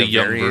just like the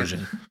young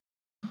version.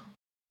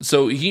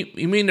 So he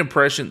made an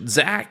impression.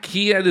 Zach,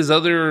 he had his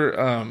other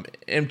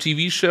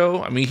MTV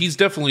show. I mean, he's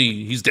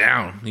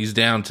down. He's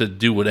down to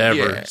do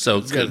whatever. Yeah, so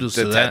he's got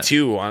the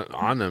tattoo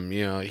on him.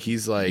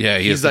 He's like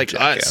he's like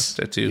us.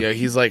 Tattoo. Yeah,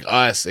 he's like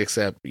us,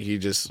 except he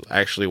just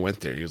actually went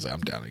there. He was like, I'm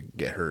down to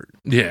get hurt.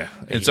 Yeah,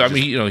 and so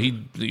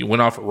he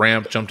went off a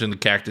ramp, jumped into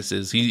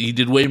cactuses. He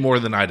did way more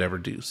than I'd ever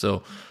do.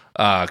 So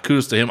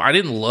kudos to him. I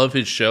didn't love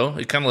his show.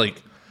 It kind of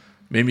like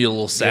made me a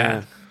little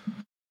sad.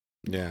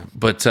 Yeah,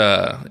 but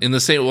in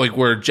the same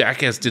where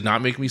Jackass did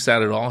not make me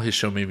sad at all, his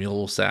show made me a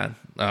little sad.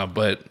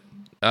 But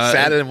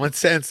sad in what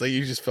sense? Like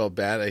you just felt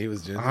bad that he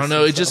was doing. I don't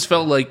know. It just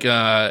felt like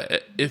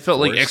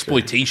like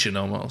exploitation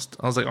almost.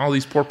 I was like, all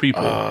these poor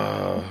people.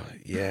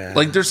 Yeah.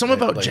 Like there's something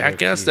about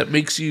Jackass that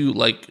makes you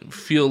like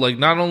feel like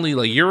not only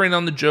like you're in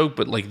on the joke,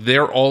 but like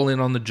they're all in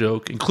on the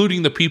joke,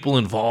 including the people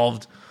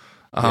involved.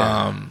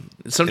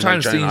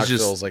 Sometimes things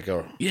just feels like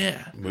a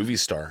movie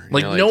star.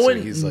 Like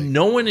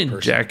no one in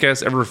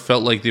Jackass ever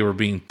felt like they were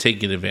being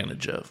taken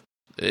advantage of.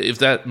 If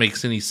that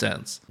makes any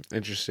sense.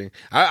 Interesting.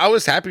 I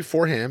was happy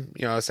for him.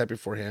 I was happy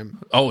for him.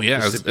 Oh yeah,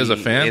 as a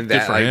fan,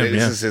 good for him.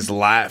 This is his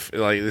life.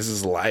 Like this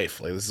is life.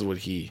 Like this is what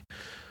he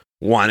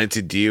wanted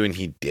to do, and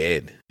he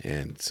did.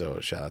 And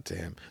so shout out to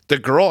him. The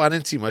girl, I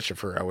didn't see much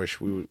of her. I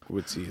wish we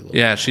would see.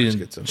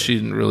 She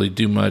didn't really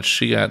do much.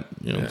 She got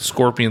the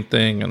scorpion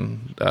thing,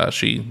 and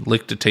she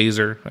licked a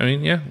taser. I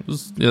mean,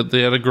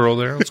 they had a girl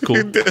there. It was cool.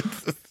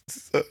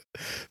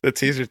 The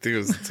taser thing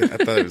was. I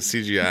thought it was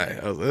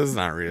CGI. This is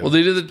not real. Well,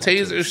 they did the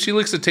taser. She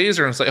licks a taser,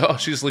 and it's like, oh,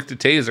 she just licked a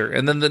taser.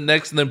 And then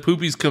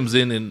Poopies comes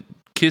in and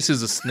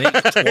kisses a snake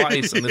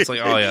twice, and it's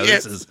like, oh yeah,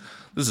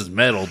 this is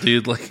metal,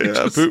 dude. Like,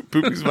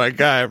 Poopy's my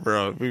guy,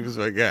 bro. Poopy's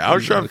my guy. I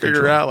was trying to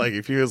figure out like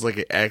if he was like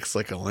an ex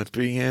like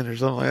Olympian or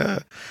something like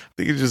that. I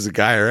think he's just a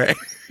guy, right?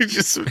 He's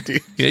just some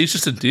dude. Yeah, he's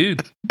just a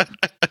dude.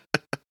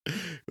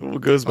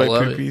 What goes by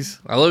Poopies?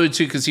 I love it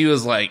too because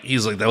he's like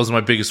that was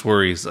my biggest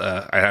worries.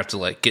 I have to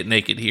like get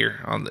naked here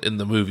in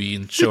the movie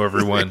and show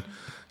everyone.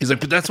 He's like,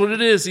 but that's what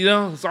it is,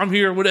 So I'm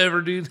here,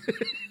 whatever, dude.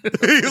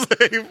 He's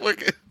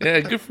like,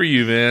 yeah, good for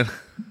you, man.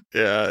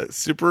 Yeah,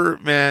 super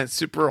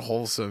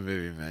wholesome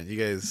movie, man. You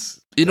guys,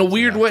 in a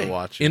weird way,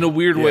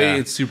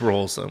 it's super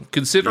wholesome.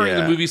 Considering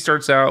the movie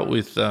starts out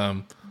with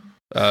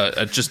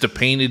just a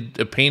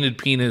painted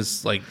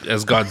penis, like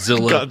as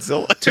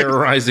Godzilla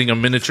terrorizing a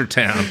miniature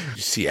town.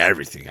 You see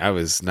everything. I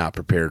was not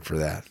prepared for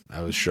that.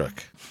 I was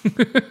shook.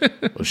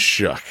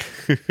 I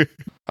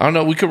don't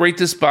know. We could rate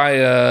this by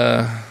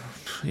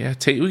we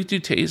could do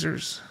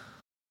tasers.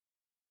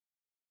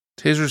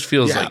 Tasers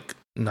feels like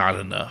not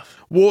enough.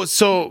 Well,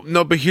 so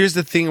no, but here's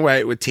the thing,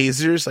 right? With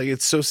tasers, like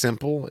it's so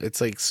simple.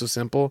 It's like so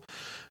simple,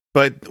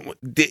 but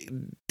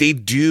they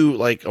do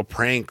like a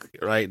prank,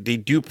 right? They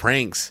do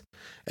pranks,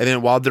 and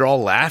then while they're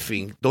all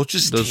laughing, they'll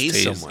just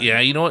tase someone. Yeah,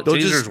 you know what? They'll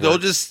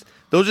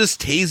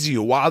just tase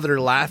you while they're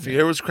laughing.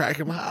 Everyone's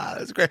cracking.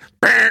 That's great.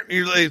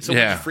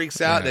 Someone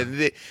freaks out, and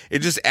it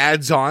just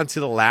adds on to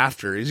the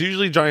laughter. It's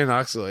usually Johnny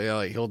Knoxville.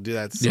 Like he'll do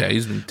that. Yeah,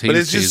 he's been. But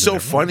it's just so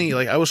funny.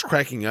 Like I was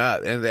cracking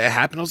up, and it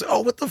happened. I was like,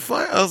 "Oh, what the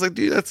fuck?" I was like,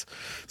 "Dude, that's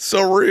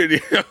so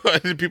rude."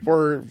 And people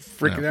are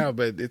freaking out,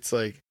 but it's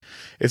like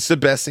it's the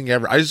best thing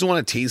ever. I just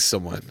want to tease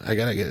someone. I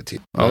gotta get a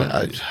tease.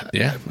 I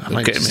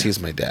might just tease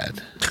my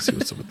dad. See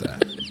what's up with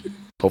that.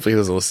 Hopefully, he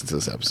doesn't listen to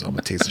this episode. I'm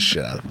gonna tease the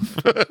shit out of him.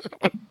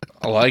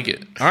 I like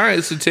it. All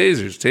right, so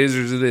tasers.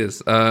 Tasers it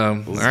is. All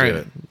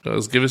right.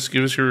 Let's give us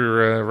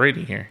your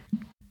rating here.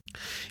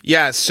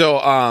 Yeah,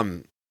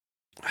 so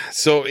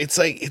it's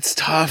like it's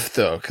tough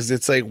though, because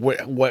it's like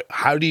what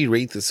how do you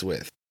rate this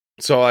with?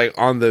 So like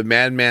on the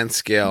Madman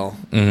scale,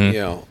 I'm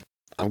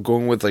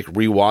going with like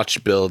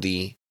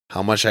rewatchability,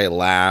 how much I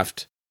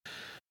laughed,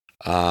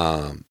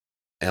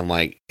 And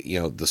like, you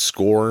know, the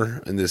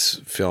score in this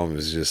film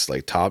is just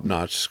like top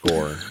notch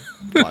score.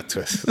 Plot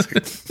twist.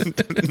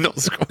 No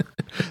score.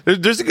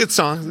 There's a good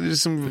song.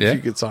 There's some few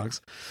good songs.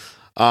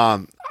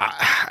 I'm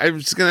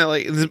just gonna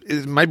like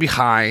it might be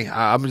high.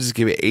 I'm gonna just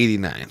give it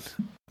 89.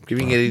 I'm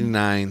giving it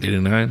 89.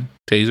 89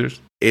 tasers.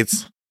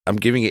 I'm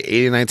giving it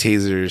 89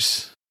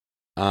 tasers.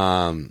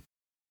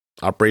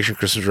 Operation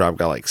Christmas Drop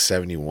got like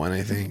 71,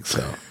 I think.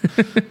 So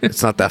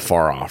it's not that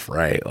far off,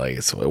 right? Like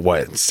it's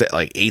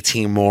like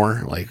 18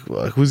 more. Like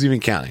who's even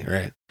counting,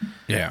 right?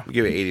 Yeah, I'll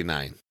give it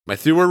 89. My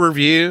 3-word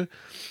review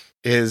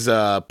is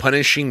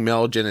punishing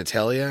male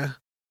genitalia.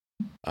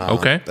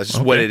 Okay, that's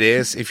just what it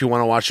is. If you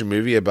want to watch a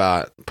movie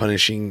about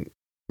punishing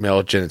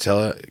male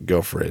genitalia,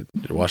 go for it.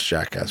 Watch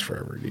Jackass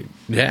Forever, dude.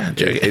 Yeah,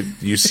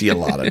 you see a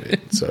lot of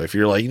it. So if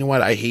you're like, you know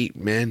what, I hate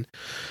men,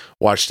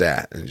 watch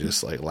that and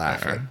just like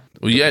laugh at.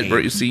 Well, yeah, bro.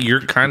 You see,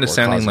 you're kind of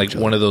sounding like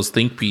one of those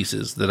think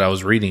pieces that I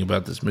was reading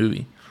about this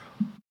movie.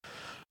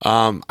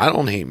 I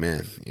don't hate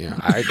men. Yeah,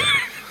 I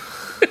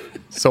don't.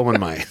 Someone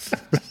might.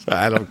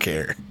 I don't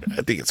care.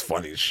 I think it's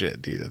funny as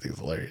shit, dude. I think it's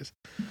hilarious.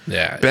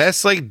 Yeah,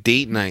 best like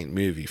date night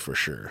movie for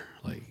sure.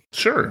 Like,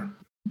 sure.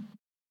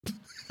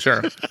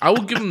 I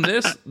will give them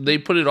this. They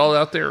put it all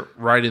out there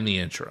right in the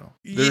intro.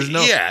 There's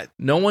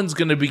no one's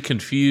going to be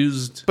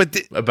confused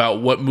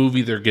about what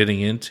movie they're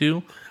getting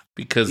into.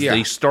 Because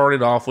they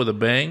started off with a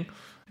bang,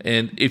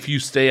 and if you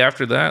stay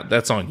after that,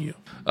 that's on you.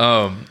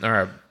 All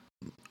right.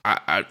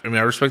 I mean,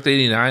 I respect the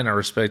 89. I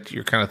respect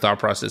your kind of thought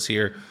process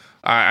here.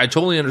 I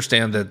totally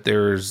understand that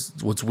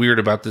what's weird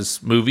about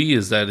this movie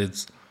is that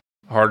it's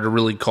hard to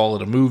really call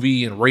it a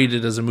movie and rate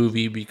it as a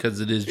movie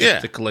because it is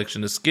just a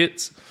collection of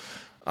skits.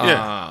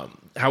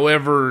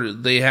 However,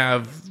 they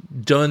have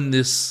done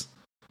this.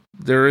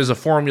 There is a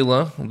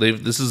formula.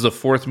 This is the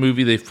 4th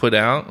movie they've put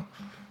out.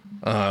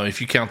 If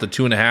you count the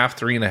 2.5,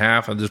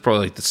 3.5, and this is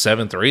probably like the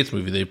 7th or 8th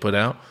movie they put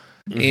out.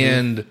 Mm-hmm.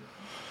 And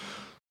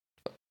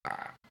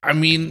I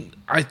mean,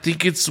 I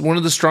think it's one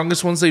of the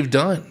strongest ones they've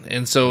done.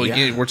 And so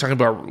again, we're talking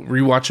about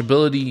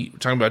rewatchability, we're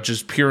talking about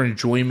just pure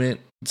enjoyment,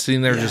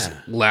 sitting there just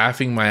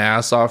laughing my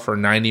ass off for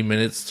 90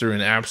 minutes through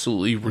an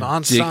absolutely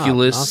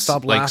ridiculous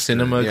non-stop like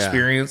cinema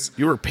experience.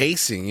 You were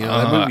pacing, you know,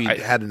 that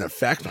movie had an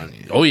effect on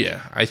you. Oh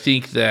yeah. I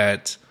think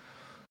that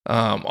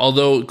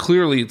although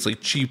clearly it's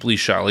like cheaply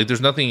shot, like there's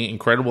nothing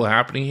incredible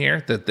happening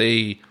here, that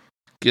they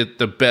get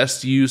the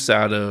best use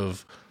out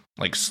of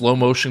like slow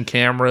motion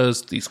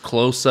cameras, these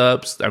close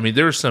ups. I mean,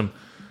 there's some.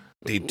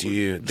 They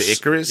do the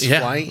Icarus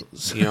flight,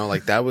 you know,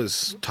 like that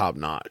was top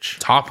notch,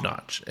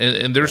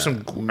 and there's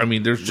some. I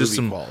mean, there's just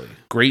some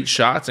great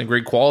shots and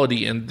great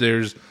quality, and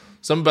there's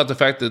something about the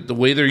fact that the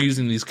way they're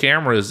using these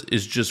cameras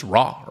is just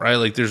raw, right?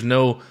 Like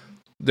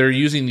they're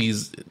using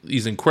these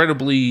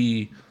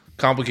incredibly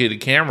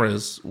complicated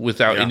cameras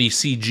without any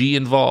CG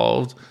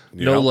involved,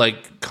 no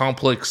like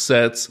complex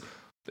sets.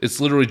 It's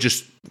literally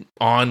just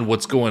on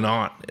what's going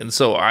on. And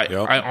so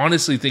I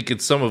honestly think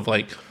it's some of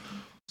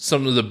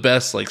the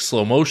best like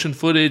slow motion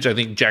footage. I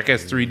think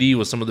Jackass 3D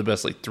was some of the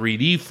best like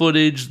 3D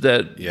footage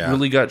that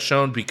really got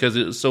shown because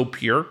it was so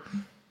pure.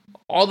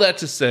 All that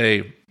to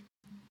say,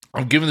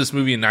 I'm giving this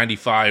movie a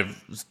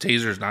 95.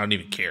 Tasers, and I don't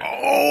even care.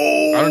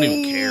 Oh, I don't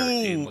even care,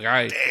 dude.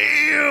 Like,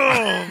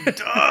 damn,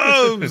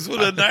 Dubs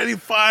with a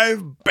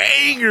 95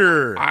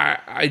 banger. I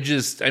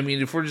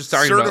mean, if we're just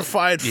talking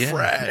certified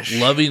fresh,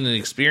 loving an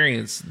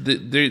experience,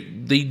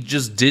 they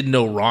just did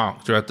no wrong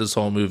throughout this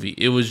whole movie.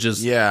 It was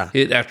just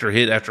hit after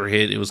hit after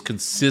hit. It was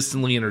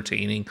consistently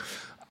entertaining.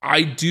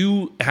 I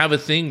do have a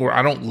thing where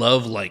I don't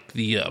love like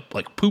the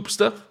like poop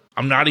stuff.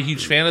 I'm not a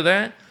huge fan of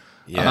that.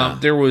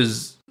 There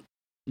was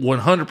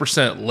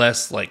 100%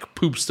 less like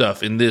poop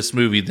stuff in this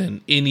movie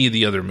than any of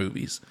the other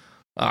movies.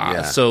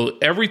 So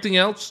everything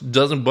else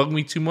doesn't bug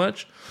me too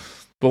much.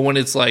 But when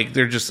it's like,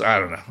 they're just, I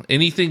don't know,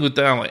 anything with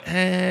that, I'm like,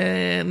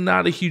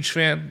 not a huge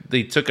fan.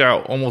 They took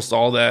out almost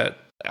all that.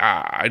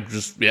 I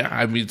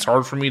mean, it's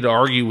hard for me to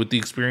argue with the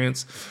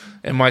experience.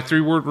 And my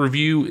 3-word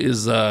review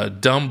is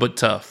dumb but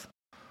tough.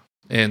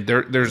 And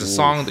there's a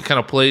song that kind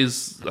of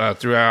plays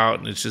throughout,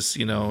 and it's just,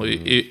 you know,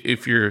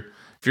 if you're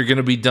going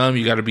to be dumb,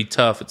 you got to be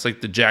tough. It's like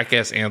the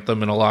Jackass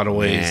anthem in a lot of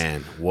ways.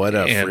 Man, what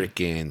a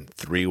freaking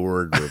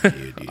 3-word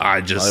review, dude.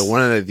 I just like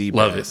one of the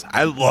love best.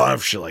 I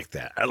love shit like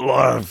that. I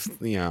love,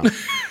 you know,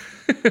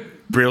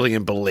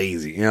 brilliant but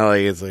lazy. You know,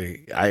 like it's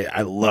like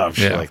I love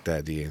shit like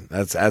that, dude.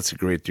 That's a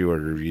great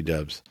 3-word review,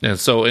 Dubs. And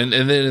so and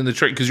then in the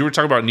because you were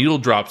talking about needle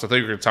drops, I thought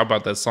you were going to talk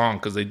about that song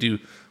because they do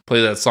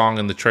play that song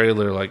in the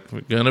trailer. Like,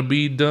 we're gonna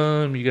be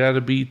dumb, you got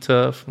to be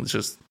tough.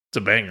 It's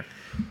a banger.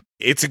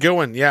 It's a good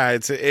one, yeah.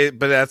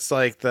 But that's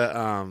like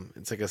the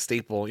it's like a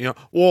staple, you know.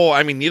 Well,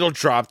 I mean, needle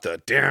drop the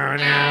down,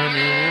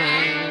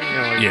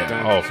 you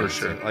know, for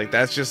sure. Like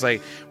that's just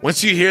like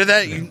once you hear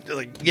that, you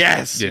like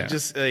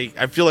just like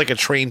I feel like a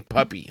trained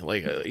puppy.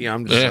 Like you know,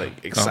 I'm just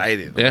like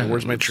excited. Like,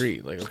 where's my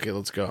treat? Like, okay,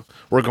 let's go.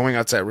 We're going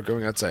outside.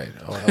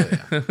 Oh hell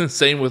yeah.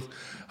 Same with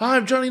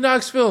I'm Johnny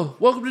Knoxville.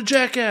 Welcome to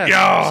Jackass.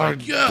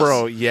 Yes,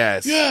 bro.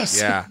 Yes.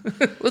 Yeah.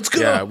 Let's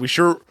go. Yeah,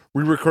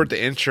 we record the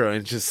intro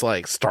and just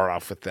like start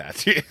off with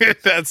that.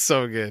 That's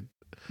so good.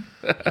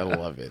 I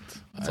love it.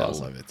 That's I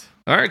awesome. love it.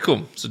 All right,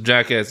 cool. So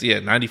Jackass,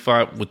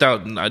 95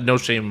 without no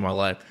shame in my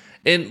life.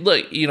 And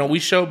look, we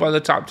showed by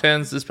the top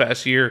 10s this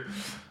past year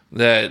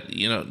that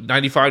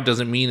 95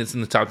 doesn't mean it's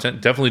in the top 10.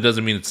 Definitely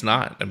doesn't mean it's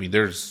not. I mean,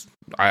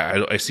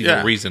 I see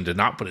no reason to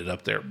not put it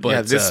up there.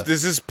 But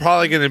this is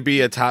probably going to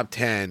be a top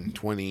 10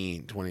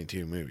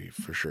 2022 movie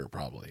for sure.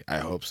 Probably, I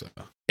hope so.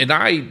 And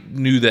I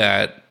knew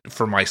that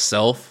for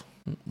myself.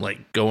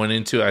 Like going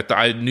into it,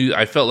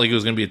 I felt like it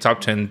was going to be a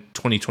top 10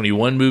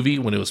 2021 movie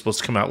when it was supposed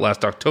to come out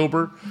last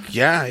October.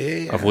 Yeah.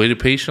 I've waited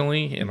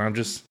patiently, and I'm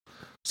just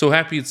so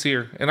happy it's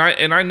here. And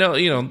I know,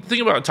 the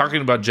thing about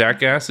talking about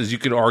Jackass is you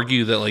could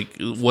argue that, like,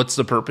 what's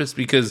the purpose?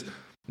 Because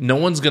no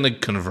one's going to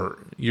convert.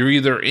 You're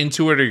either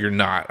into it or you're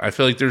not. I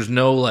feel like there's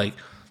no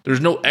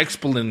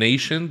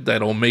explanation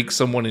that'll make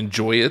someone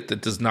enjoy it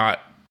that does not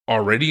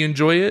already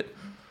enjoy it.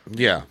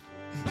 Yeah.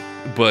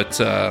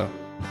 But,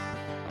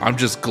 I'm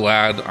just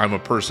glad I'm a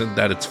person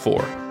that it's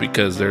for,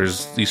 because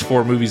these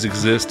 4 movies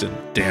exist, and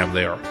damn,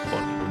 they are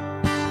funny.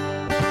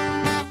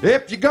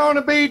 If you're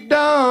gonna be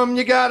dumb,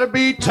 you gotta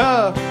be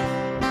tough.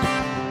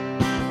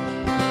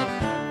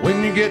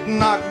 When you get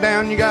knocked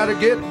down, you gotta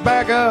get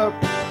back up.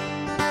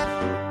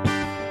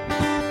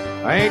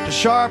 I ain't the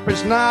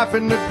sharpest knife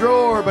in the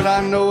drawer, but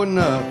I know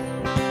enough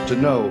to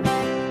know.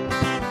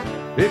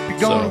 If you're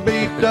gonna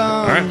be dumb,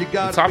 all right, you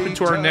gotta let's hop be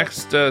into tough. our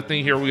next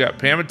thing here. We got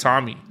Pam and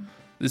Tommy.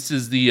 This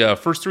is the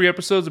first 3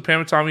 episodes of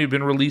Pam and Tommy have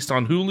been released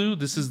on Hulu.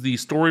 This is the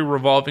story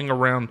revolving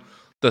around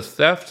the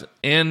theft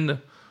and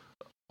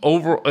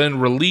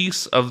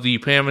release of the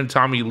Pam and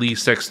Tommy Lee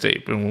sex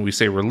tape. And when we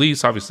say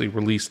release, obviously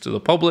released to the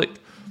public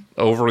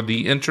over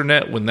the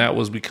internet when that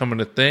was becoming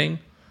a thing.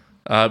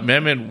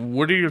 Man,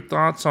 what are your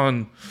thoughts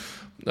on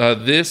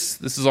this?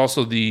 This is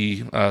also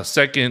the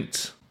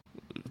second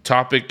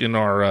topic in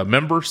our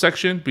member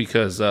section,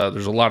 because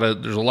there's a lot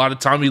of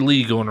Tommy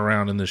Lee going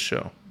around in this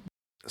show.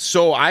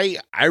 So I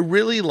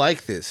really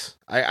like this.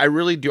 I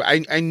really do.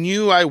 I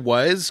knew I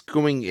was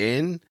going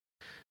in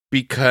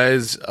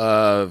because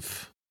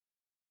of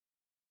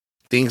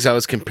things I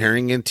was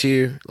comparing it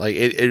to. Like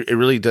it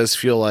really does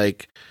feel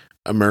like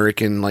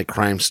American, like,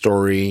 crime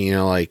story,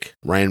 like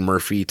Ryan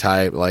Murphy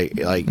type. Like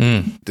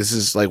this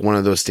is like one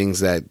of those things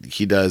that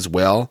he does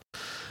well.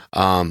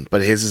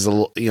 But his is a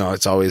little,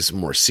 it's always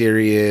more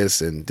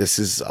serious, and this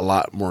is a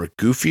lot more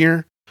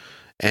goofier.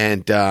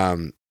 And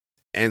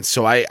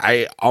so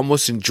I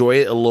almost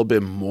enjoy it a little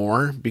bit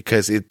more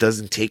because it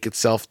doesn't take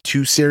itself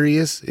too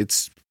serious.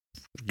 It's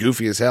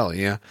goofy as hell,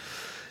 yeah.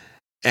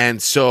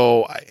 And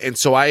so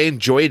I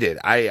enjoyed it.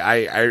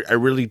 I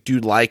really do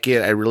like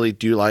it. I really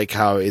do like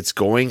how it's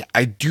going.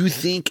 I do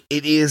think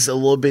it is a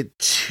little bit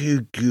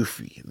too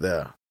goofy,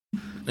 though.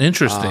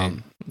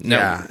 Interesting.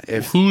 Now,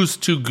 who's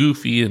too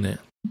goofy in it?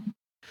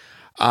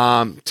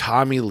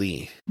 Tommy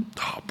Lee.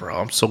 Oh,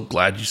 bro, I'm so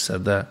glad you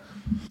said that.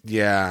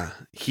 Yeah,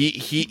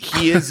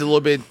 he is a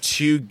little bit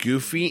too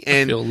goofy,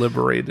 and I feel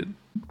liberated.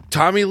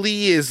 Tommy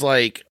Lee is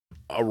like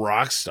a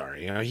rock star.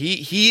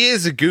 He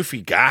is a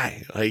goofy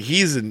guy. Like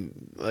he's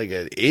an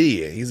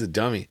idiot. He's a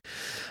dummy.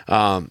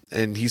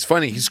 And he's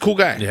funny. He's a cool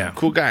guy. Yeah,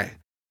 cool guy.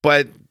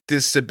 But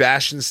this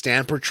Sebastian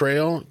Stan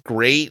portrayal,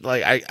 great.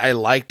 Like I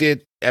liked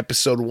it.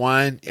 Episode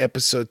 1,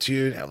 episode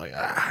 2. I'm like,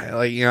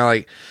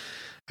 I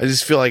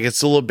just feel like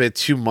it's a little bit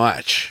too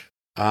much.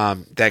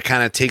 That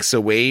kind of takes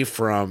away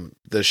from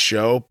the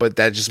show, but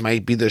that just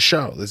might be the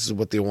show. This is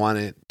what they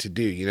wanted to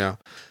do,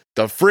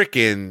 The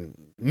freaking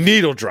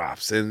needle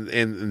drops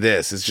in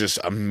this is just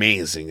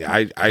amazing.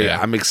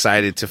 I'm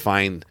excited to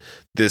find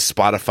this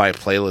Spotify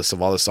playlist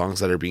of all the songs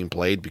that are being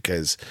played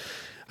because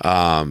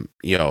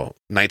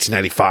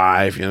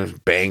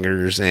 1995,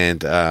 bangers,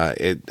 and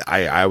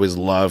I always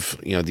love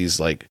these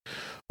like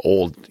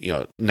old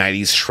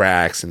 90s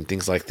tracks and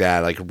things like that,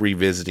 like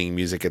revisiting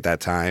music at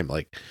that time.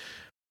 Like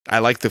I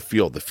like the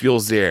feel. The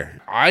feel's there.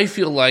 I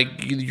feel like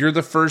you're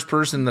the first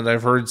person that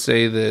I've heard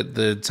say that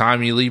the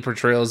Tommy Lee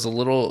portrayal is a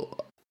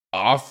little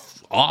off.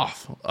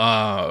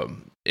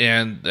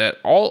 And that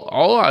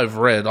all I've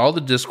read, all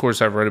the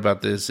discourse I've read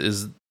about this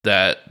is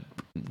that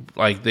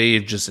like they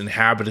have just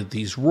inhabited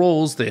these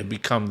roles. They have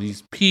become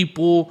these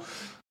people.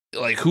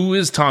 Like, who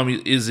is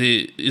Tommy? Is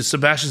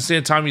Sebastian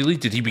Stan Tommy Lee?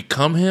 Did he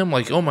become him?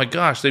 Like, oh my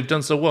gosh, they've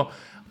done so well.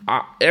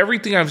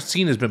 Everything I've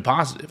seen has been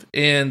positive.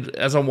 And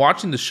as I'm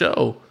watching the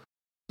show,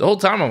 the whole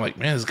time I'm like,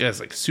 man, this guy's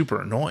like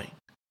super annoying.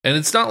 And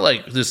it's not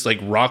like this like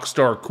rock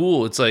star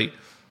cool. It's like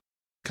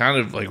kind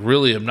of like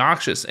really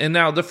obnoxious. And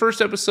now the first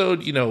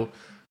episode,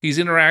 he's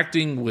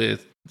interacting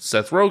with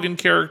Seth Rogen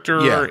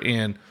character,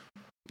 and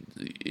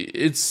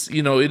it's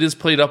it is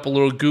played up a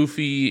little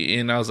goofy,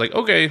 and I was like,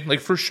 okay, like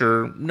for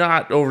sure,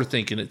 not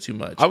overthinking it too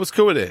much. I was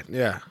cool with it.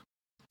 Yeah.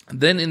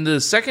 Then in the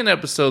second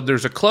episode,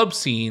 there's a club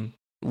scene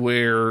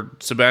where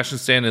Sebastian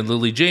Stan and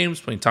Lily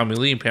James, playing Tommy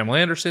Lee and Pamela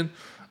Anderson,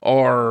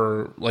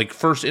 are like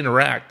first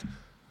interact.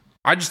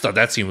 I just thought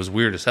that scene was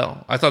weird as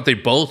hell. I thought they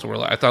both were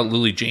like, I thought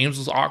Lily James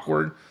was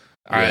awkward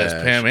as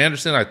Pam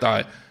Anderson. I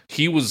thought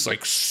he was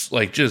like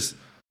just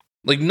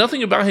like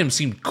nothing about him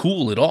seemed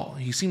cool at all.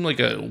 He seemed like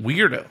a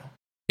weirdo.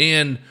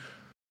 And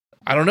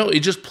I don't know. It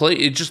just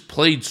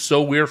played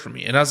so weird for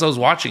me. And as I was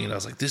watching it, I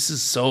was like, this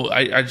is so,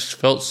 I just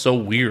felt so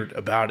weird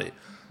about it.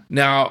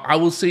 Now, I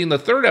will say in the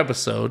third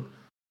episode,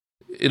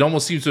 it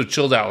almost seems to have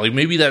chilled out. Like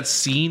maybe that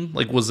scene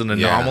like was an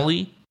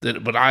anomaly,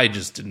 but I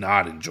just did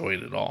not enjoy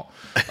it at all.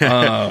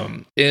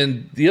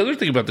 And the other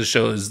thing about the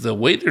show is the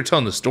way they're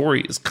telling the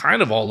story is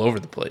kind of all over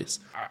the place.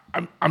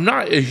 I'm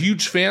not a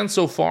huge fan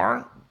so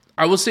far.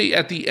 I will say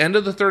at the end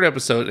of the third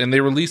episode, and they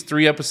released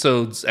 3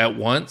 episodes at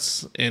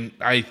once, and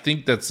I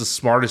think that's the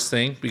smartest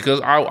thing because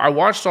I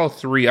watched all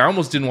 3. I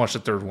almost didn't watch the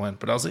third one,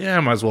 but I was like, yeah, I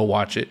might as well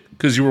watch it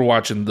because you were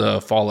watching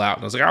the Fallout,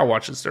 and I was like, I'll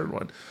watch this third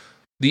one.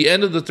 The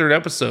end of the third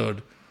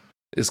episode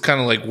is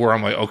kind of like where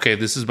I'm like, okay,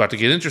 this is about to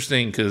get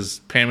interesting because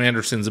Pam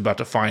Anderson's about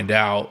to find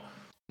out,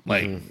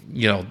 like,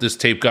 you know, this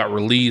tape got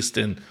released,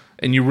 and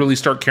you really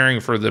start caring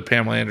for the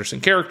Pamela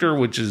Anderson character,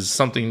 which is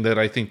something that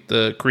I think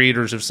the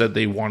creators have said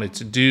they wanted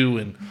to do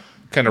and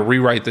kind of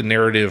rewrite the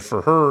narrative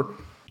for her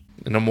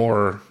in a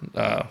more,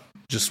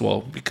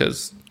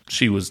 because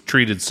she was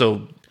treated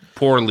so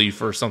poorly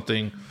for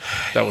something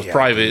that was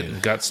private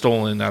and got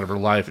stolen out of her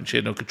life and she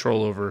had no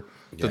control over,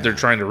 that they're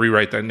trying to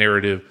rewrite that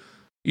narrative,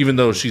 even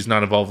though she's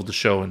not involved with the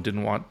show and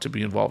didn't want to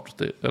be involved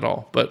with it at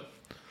all. But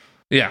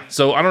yeah,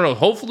 so I don't know.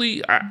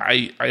 Hopefully,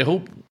 I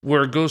hope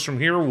where it goes from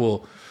here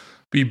will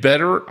be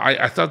better.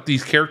 I thought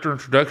these character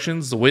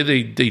introductions, the way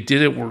they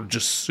did it, were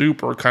just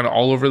super kind of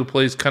all over the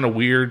place, kind of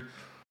weird.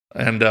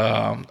 And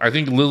I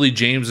think Lily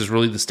James is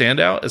really the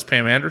standout as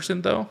Pam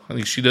Anderson, though. I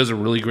think she does a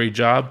really great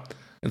job.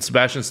 And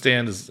Sebastian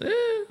Stan is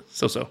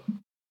so-so.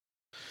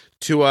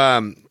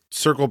 To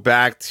circle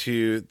back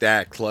to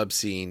that club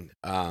scene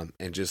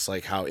and just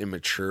like how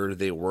immature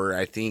they were,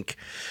 I think,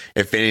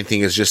 if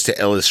anything, is just to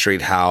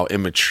illustrate how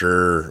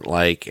immature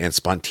like and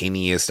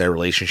spontaneous that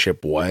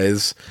relationship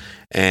was.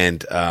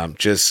 And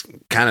just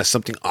kind of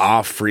something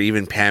off for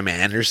even Pam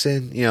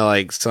Anderson, you know,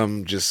 like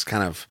some just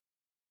kind of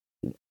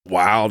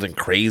wild and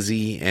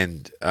crazy.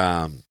 And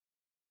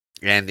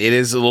it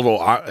is a little,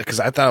 because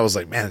I thought I was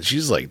like, man,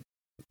 she's like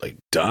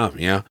dumb,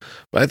 you know,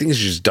 but I think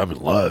she's just dumb in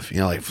love, you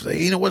know, like,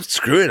 you know what,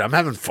 screw it, I'm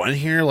having fun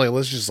here, like,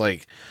 let's just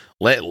like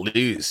let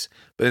loose.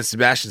 But then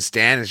Sebastian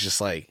Stan is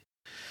just like,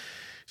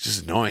 it's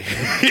just annoying.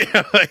 You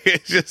know, like,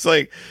 it's just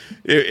like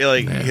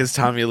his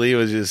Tommy Lee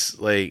was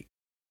just like,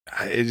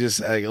 it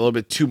just like a little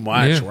bit too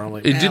much. Where I'm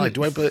like, it didn't like,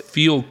 do I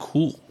feel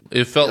cool?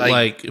 It felt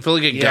like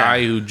a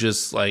guy who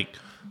just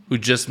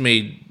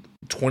made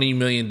 $20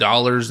 million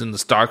in the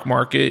stock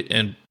market,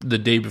 and the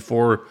day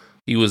before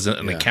he was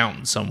an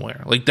accountant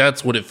somewhere. Like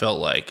that's what it felt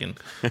like, and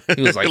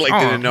he was like, like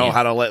didn't know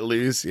how to let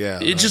loose. Yeah,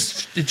 it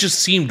just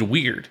seemed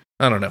weird.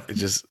 I don't know. It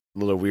just a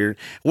little weird.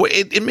 Well,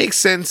 it makes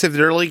sense if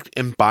they're like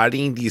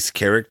embodying these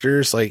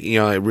characters, like, you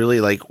know, it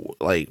really like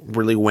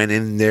really went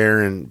in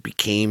there and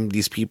became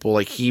these people.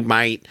 Like he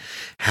might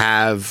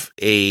have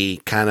a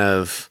kind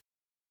of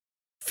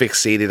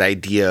fixated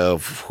idea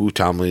of who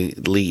Tommy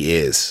Lee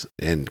is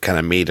and kind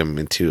of made him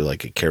into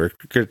like a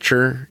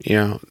caricature, you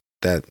know,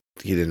 that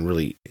he didn't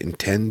really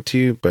intend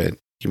to, but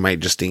you might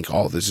just think,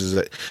 oh, this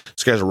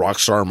guy's a rock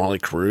star, Molly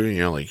Crew, you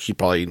know, like he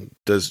probably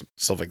does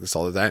stuff like this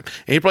all the time,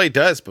 and he probably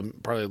does,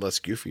 but probably less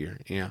goofier,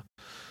 you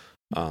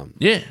know.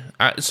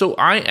 So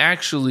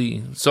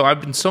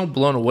I've been so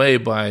blown away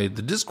by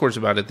the discourse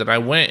about it that I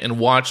went and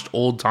watched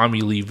old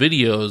Tommy Lee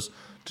videos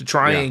to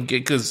try and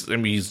get, because I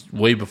mean he's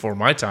way before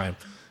my time,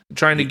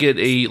 trying to get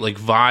a like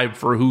vibe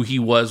for who he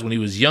was when he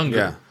was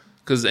younger.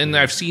 Because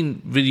I've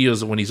seen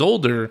videos of when he's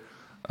older,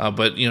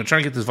 but you know,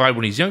 trying to get this vibe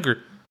when he's younger.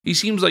 He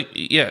seems like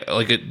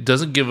it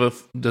doesn't give a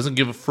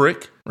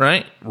frick,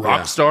 right?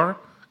 Rock star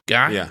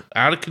guy,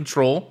 out of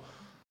control,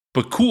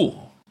 but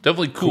cool,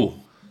 definitely cool.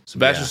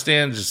 Sebastian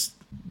Stan just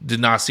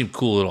did not seem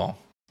cool at all.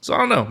 So I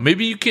don't know.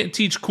 Maybe you can't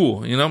teach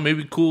cool. You know,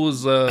 maybe cool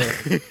is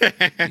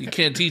you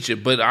can't teach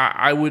it. But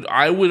I would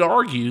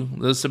argue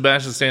that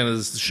Sebastian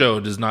Stan's show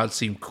does not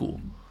seem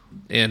cool.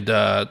 And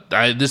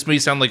this may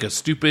sound like a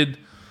stupid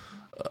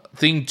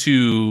thing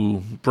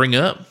to bring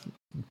up,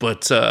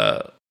 but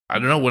I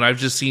don't know. When I've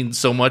just seen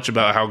so much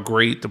about how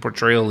great the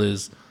portrayal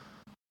is,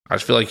 I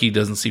just feel like he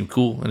doesn't seem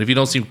cool. And if you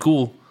don't seem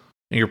cool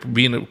and you're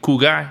being a cool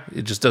guy,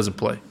 it just doesn't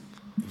play.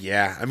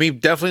 Yeah, I mean,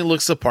 definitely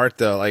looks the part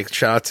though. Like,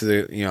 shout out to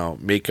the, you know,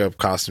 makeup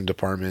costume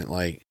department.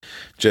 Like,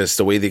 just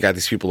the way they got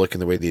these people looking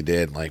the way they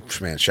did.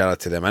 Like, man, shout out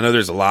to them. I know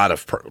there's a lot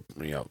of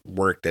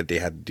work that they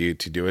had to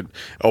do it.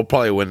 I'll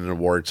probably win an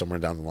award somewhere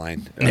down the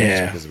line,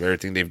 because of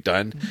everything they've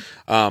done.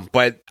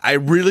 But I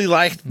really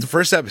liked the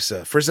first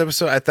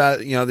episode. I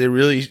thought, you know, they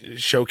really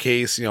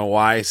showcase, you know,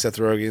 why Seth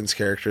Rogen's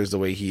character is the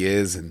way he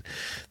is, and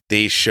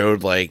they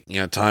showed, like,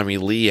 you know, Tommy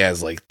Lee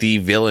as like the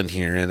villain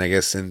here, and I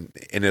guess in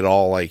it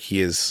all, like,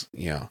 he is,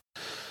 you know,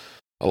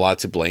 a lot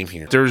to blame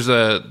here. There was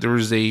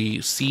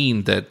a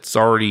scene that's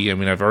already, I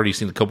mean, I've already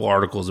seen a couple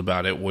articles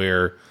about it,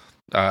 where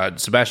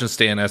Sebastian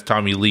Stan as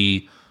Tommy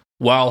Lee,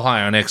 while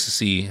high on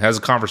ecstasy, has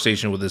a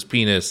conversation with his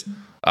penis,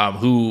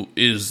 who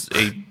is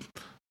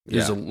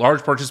a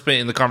large participant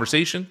in the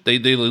conversation. They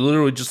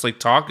literally just like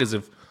talk as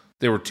if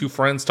they were two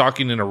friends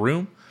talking in a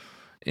room.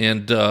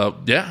 And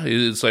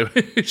it's like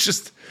it's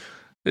just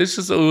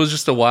it was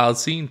just a wild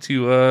scene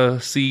to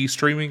see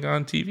streaming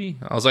on TV.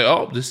 I was like,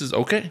 oh, this is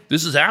okay.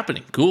 This is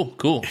happening. Cool.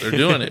 They're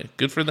doing it.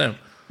 Good for them.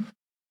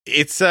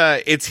 It's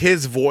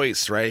his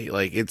voice, right?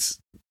 Like it's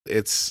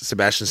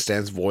Sebastian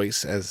Stan's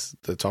voice as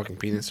the talking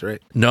penis,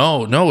 right?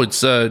 No,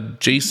 it's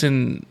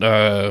Jason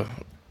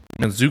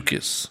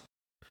Mantzoukas.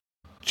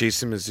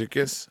 Jason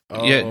Mantzoukas?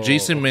 Oh, Yeah,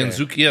 Jason okay.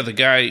 Mantzoukas. Yeah, the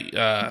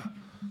guy,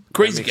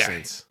 crazy That makes guy.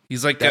 sense.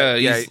 He's like That-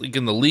 he's like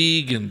in the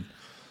league and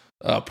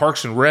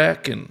Parks and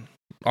Rec and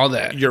all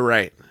that. You're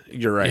right. Yeah,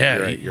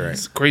 You're right.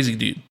 He's a crazy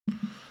dude.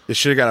 They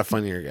should have got a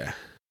funnier guy.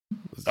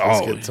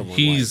 Let's get someone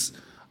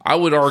I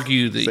would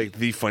argue like, that it's like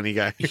the funny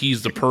guy.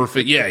 he's the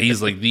perfect. Yeah,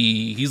 he's like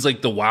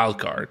the wild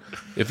card.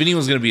 If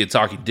anyone's going to be a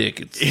talking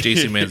dick, it's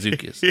Jason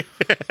Mantzoukas.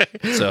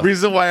 So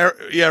Reason why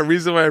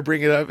I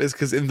bring it up is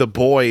because in The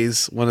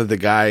Boys, one of the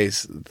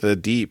guys, the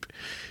Deep,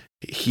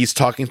 he's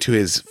talking to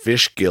his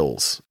fish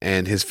gills,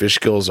 and his fish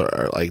gills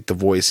are like the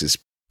voice is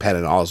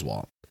Patton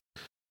Oswalt,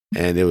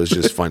 and it was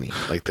just funny.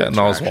 Like Patton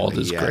Oswalt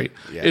is great.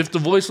 Yeah. If the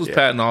voice was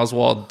Patton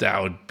Oswalt,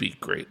 that would be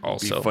great.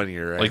 Also, Be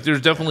funnier, right? Like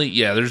there's definitely.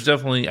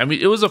 I mean,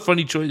 it was a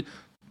funny choice.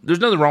 There's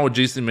nothing wrong with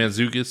Jason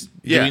Mantzoukas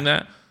doing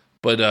that,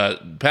 but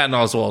Patton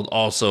Oswalt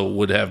also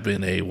would have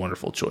been a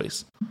wonderful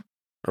choice.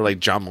 Or like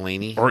John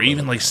Mulaney, Or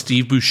even like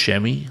Steve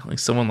Buscemi, like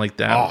someone like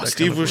that. oh, that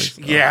Steve kind of Bush.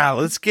 voice. Yeah,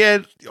 let's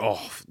get. Oh,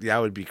 that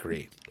would be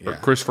great. Or Yeah.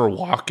 Christopher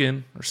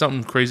Walken or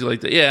something crazy like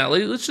that. Yeah,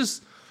 like, let's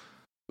just.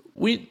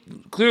 We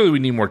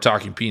need more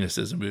talking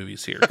penises in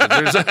movies here.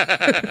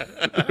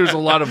 There's a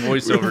lot of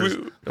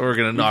voiceovers that we're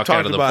gonna knock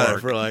out of the about park.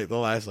 it for like the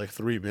last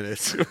 3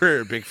 minutes.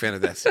 We're a big fan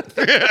of that scene.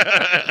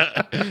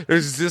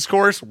 There's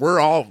discourse.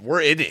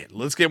 We're in it.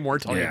 Let's get more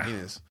talking Yeah.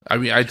 penis. I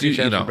mean, I do. Huge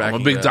chance for I'm a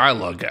backing big it up.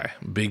 dialogue guy.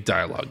 Big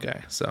dialogue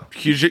guy. So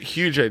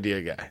Huge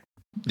idea guy.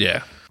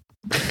 yeah.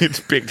 It's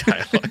big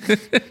dialogue.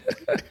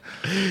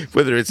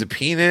 Whether it's a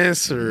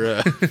penis or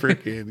a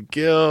freaking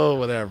gill,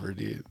 whatever,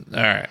 dude.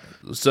 All right.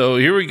 So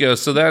here we go.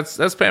 So that's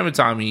Pam and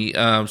Tommy.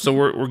 So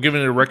we're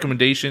giving it a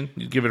recommendation.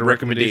 You give it a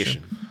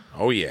recommendation.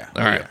 Oh yeah.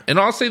 All right. And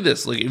I'll say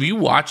this: like, if you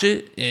watch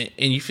it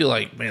and you feel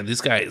like, man,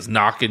 this guy is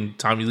knocking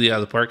Tommy Lee out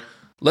of the park,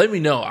 let me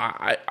know.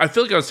 I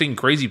feel like I was taking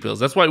crazy pills.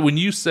 That's why when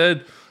you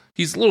said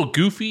he's a little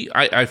goofy,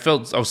 I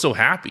was so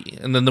happy.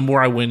 And then the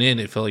more I went in,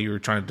 it felt like you were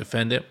trying to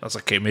defend it. I was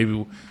like, okay,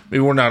 maybe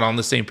we're not on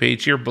the same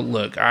page here. But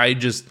look, I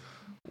just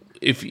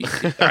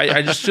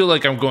feel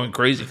like I'm going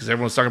crazy because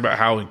everyone's talking about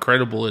how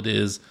incredible it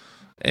is.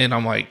 And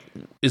I'm like,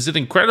 is it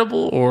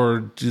incredible,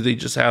 or do they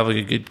just have like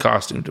a good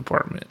costume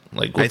department?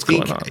 Like, what's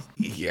going on?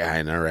 Yeah,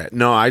 I know, right?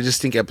 No, I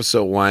just think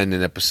episode 1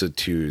 and episode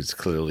 2 is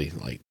clearly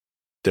like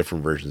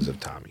different versions of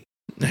Tommy.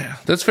 Yeah,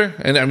 that's fair.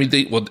 And I mean,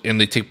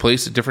 they take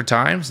place at different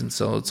times, and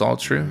so it's all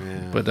true.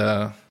 Yeah.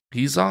 But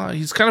he's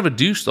kind of a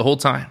douche the whole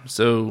time.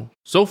 So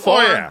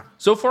far, yeah.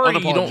 you don't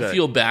Unapologetic.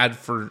 feel bad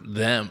for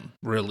them,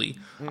 really.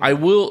 I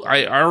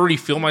already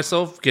feel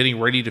myself getting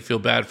ready to feel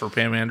bad for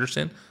Pam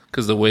Anderson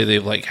because the way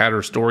they've like had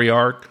her story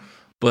arc.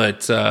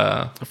 But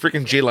The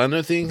freaking Jay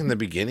Leno thing in the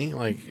beginning,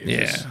 like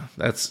yeah,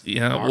 that's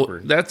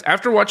awkward. that's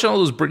after watching all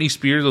those old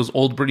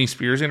Britney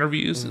Spears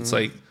interviews. It's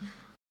like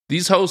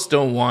these hosts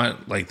don't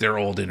want like their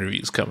old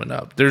interviews coming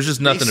up. There's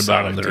just nothing about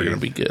suck, them that are dude. going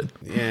to be good.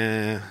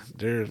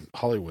 yeah,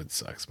 Hollywood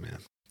sucks, man.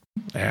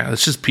 Yeah,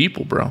 it's just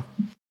people, bro.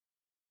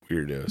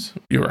 Weirdos.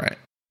 You're right.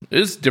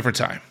 It's a different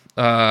time.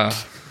 I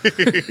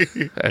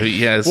mean,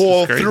 yeah, it's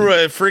Well, crazy. through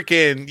a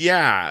freaking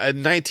a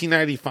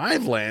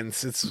 1995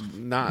 lens, it's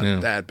not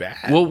that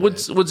bad. Well,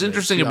 but what's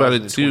interesting about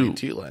it too,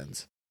 2022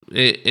 lens.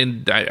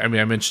 and I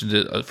mean, I mentioned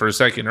it for a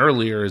second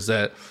earlier, is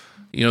that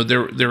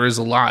there is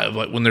a lot of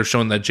like when they're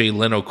showing that Jay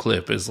Leno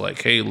clip is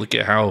like, hey, look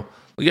at how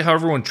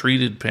everyone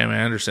treated Pam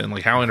Anderson,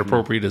 like how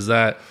inappropriate is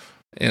that?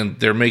 And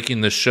they're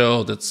making this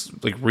show that's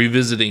like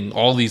revisiting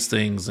all these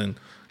things and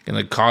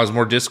like cause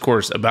more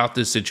discourse about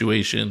this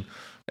situation.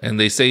 And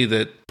they say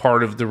that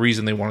part of the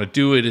reason they want to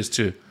do it is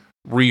to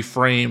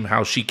reframe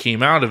how she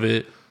came out of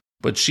it,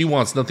 but she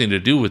wants nothing to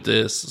do with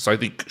this. So I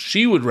think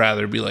she would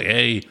rather be like,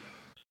 hey,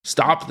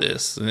 stop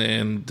this.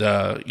 And,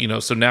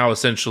 so now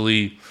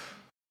essentially,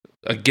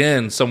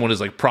 again, someone is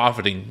like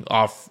profiting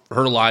off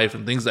her life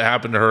and things that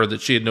happened to her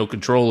that she had no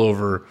control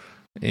over.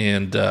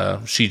 And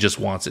she just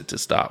wants it to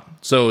stop.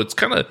 So it's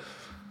kind of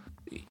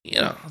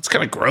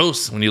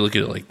gross when you look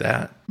at it like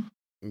that.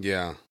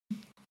 Yeah.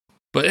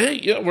 But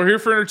hey, we're here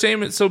for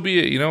entertainment, so be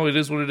it. It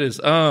is what it is.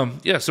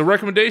 So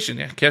recommendation,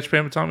 catch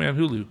Pam and Tommy on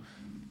Hulu.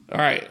 All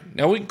right,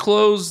 now we can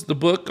close the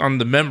book on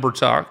the member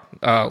talk.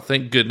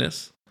 Thank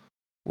goodness.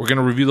 We're going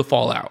to review The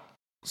Fallout.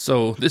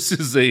 So this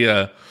is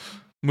a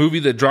movie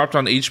that dropped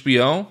on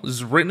HBO. This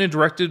is written and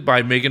directed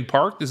by Megan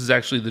Park. This is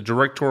actually the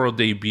directorial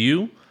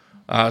debut,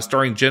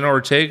 starring Jenna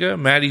Ortega,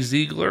 Maddie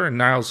Ziegler, and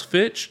Niles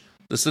Fitch.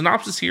 The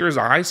synopsis here is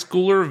a high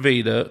schooler,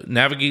 Veda,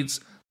 navigates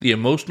the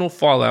emotional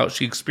fallout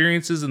she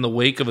experiences in the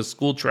wake of a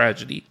school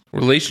tragedy.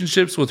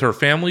 Relationships with her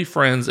family,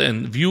 friends,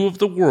 and view of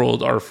the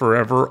world are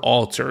forever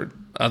altered.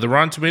 The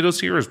Rotten Tomatoes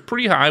here is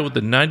pretty high with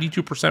a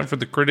 92% for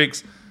the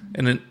critics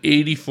and an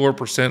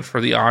 84% for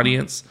the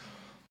audience.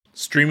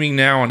 Streaming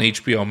now on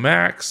HBO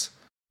Max.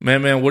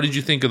 Man, what did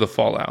you think of The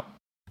Fallout?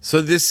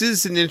 So this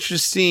is an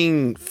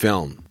interesting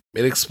film.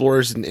 It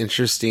explores an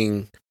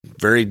interesting,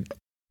 very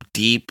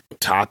deep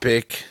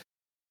topic,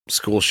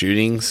 school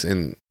shootings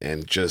and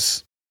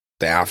just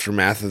the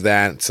aftermath of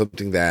that.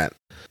 Something that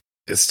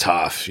is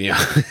tough, you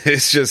know.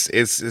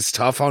 it's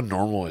tough how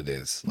normal it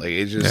is. Like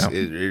it just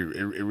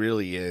it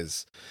really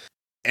is.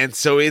 And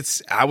so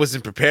I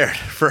wasn't prepared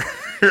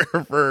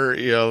for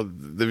you know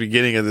the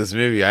beginning of this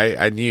movie.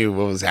 I knew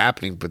what was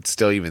happening, but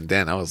still, even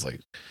then, I was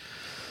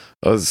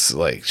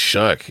like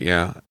shook, you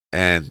know.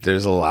 And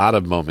there's a lot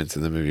of moments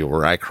in the movie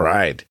where I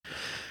cried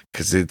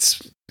because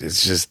it's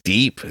just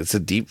deep. It's a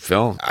deep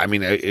film. I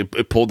mean,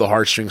 it pulled the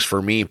heartstrings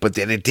for me, but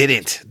then it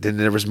didn't. Then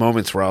there was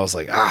moments where I was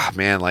like,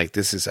 man, like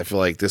I feel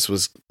like this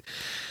was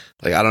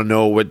like, I don't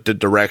know what the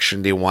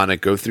direction they want to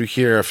go through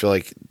here. I feel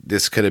like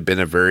this could have been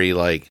a very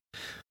like,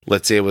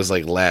 let's say it was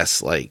like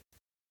less like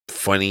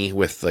funny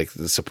with like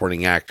the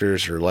supporting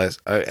actors or less.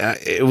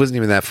 It wasn't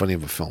even that funny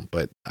of a film,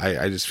 but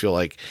I just feel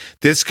like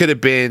this could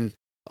have been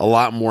a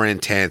lot more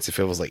intense if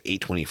it was like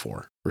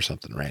 824 or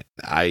something, right?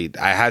 I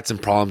had some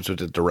problems with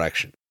the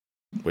direction,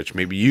 which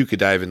maybe you could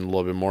dive in a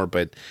little bit more,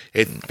 but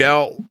it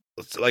felt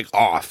like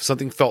off.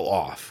 Something felt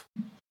off.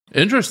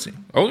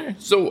 Interesting. Okay,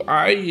 so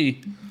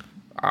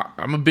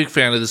I'm a big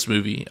fan of this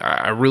movie.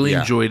 I really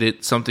enjoyed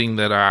it. Something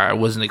that I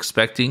wasn't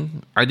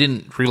expecting. I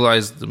didn't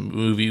realize the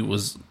movie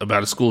was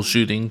about a school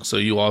shooting. So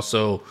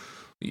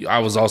I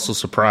was also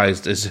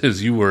surprised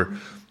as you were.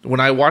 When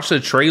I watched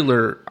the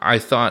trailer, I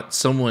thought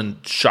someone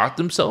shot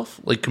themselves,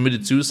 like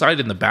committed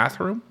suicide in the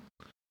bathroom.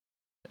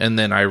 And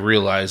then I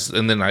realized,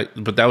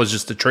 but that was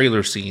just the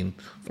trailer scene.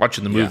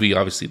 Watching the movie,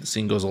 obviously the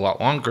scene goes a lot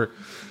longer.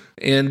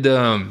 And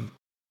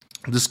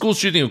the school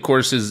shooting, of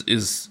course,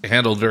 is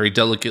handled very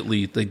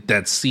delicately. Like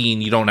that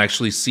scene, you don't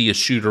actually see a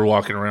shooter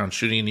walking around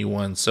shooting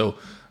anyone. So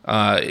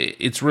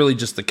it's really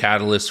just the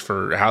catalyst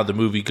for how the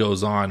movie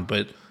goes on.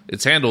 But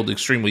it's handled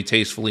extremely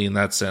tastefully in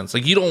that sense.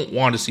 Like you don't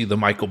want to see the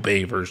Michael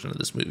Bay version of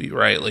this movie,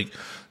 right? Like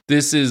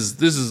this is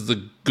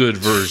the good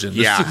version.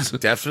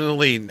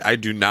 Definitely. I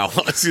do not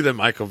want to see the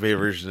Michael Bay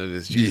version of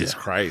this. Jesus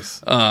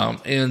Christ.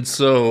 And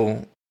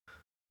so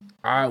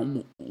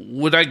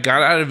what I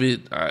got out of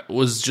it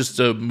was just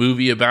a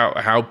movie about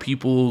how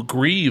people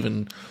grieve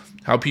and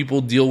how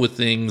people deal with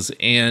things,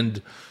 and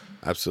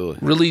absolutely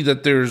really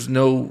that there's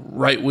no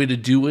right way to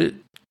do it.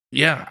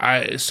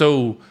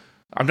 So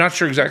I'm not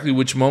sure exactly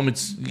which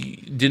moments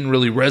didn't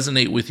really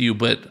resonate with you,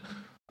 but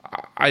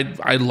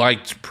I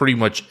liked pretty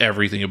much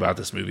everything about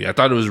this movie. I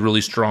thought it was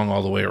really strong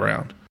all the way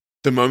around.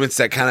 The moments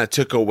that kind of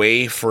took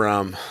away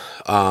from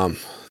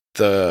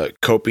the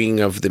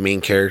coping of the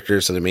main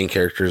characters. So the main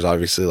characters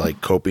obviously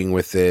like coping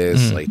with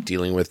this, like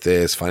dealing with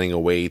this, finding a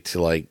way to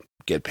like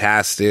get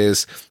past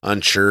this,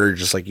 unsure,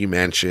 just like you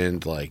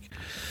mentioned, like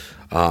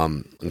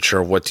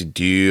unsure of what to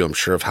do,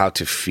 unsure of how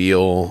to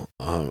feel.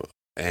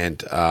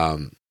 And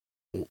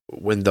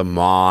when the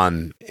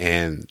mom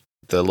and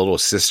the little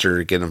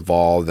sister get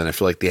involved, and I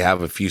feel like they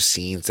have a few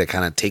scenes that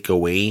kind of take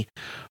away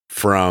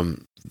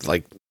from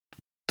like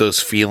those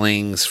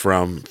feelings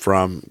from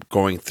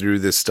going through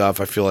this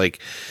stuff. I feel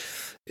like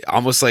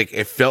almost like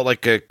it felt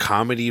like a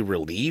comedy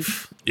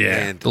relief. Yeah,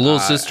 and the little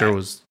sister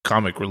was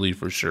comic relief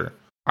for sure.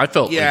 I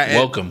felt like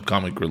welcome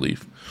comic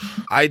relief.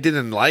 I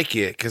didn't like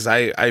it because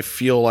I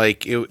feel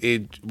like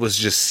it was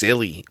just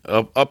silly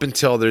up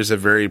until there's a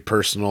very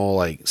personal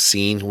like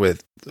scene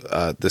with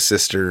the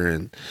sister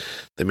and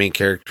the main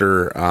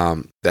character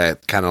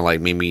that kind of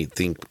like made me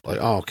think like,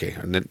 oh, okay,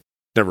 and then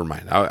never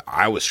mind.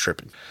 I was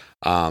tripping.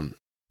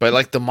 But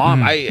like the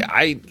mom,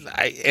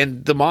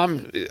 and the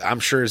mom, I'm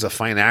sure is a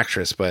fine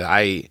actress, but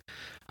I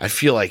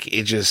feel like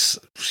it just,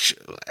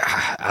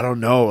 I don't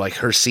know, like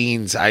her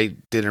scenes, I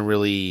didn't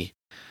really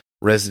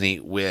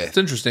resonate with. It's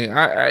interesting.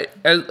 I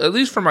at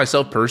least for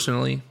myself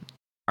personally,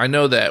 I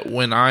know that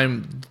when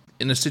I'm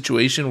in a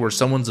situation where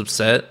someone's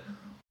upset,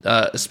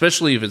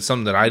 especially if it's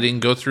something that I didn't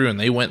go through and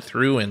they went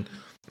through, and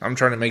I'm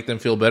trying to make them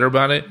feel better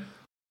about it.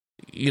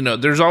 You know,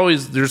 there's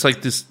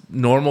like this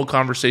normal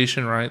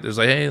conversation, right? There's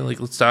like, hey, like,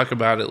 let's talk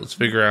about it. Let's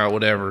figure out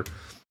whatever.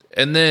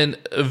 And then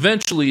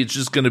eventually it's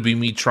just going to be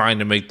me trying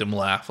to make them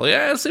laugh.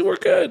 Like, see, we're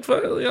good.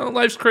 You know,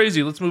 life's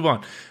crazy. Let's move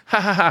on. Ha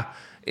ha ha.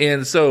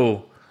 And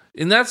so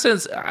in that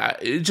sense,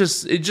 it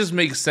just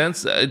makes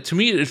sense. To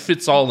me, it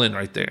fits all in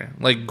right there.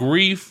 Like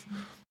grief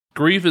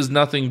is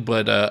nothing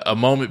but a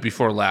moment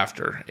before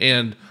laughter.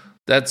 And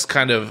that's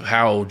kind of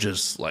how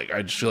just like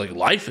I just feel like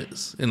life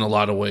is in a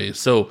lot of ways.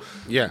 So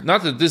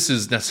not that this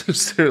is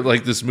necessarily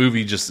like this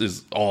movie just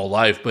is all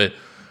life, but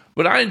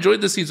I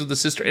enjoyed the scenes with the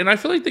sister, and I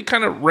feel like they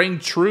kind of rang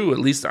true. At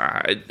least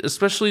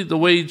especially the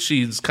way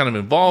she's kind of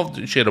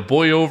involved. She had a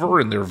boy over,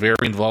 and they're very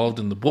involved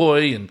in the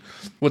boy and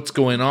what's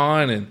going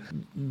on.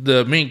 And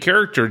the main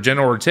character,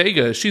 Jenna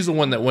Ortega, she's the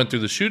one that went through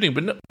the shooting,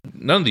 but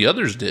none of the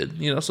others did.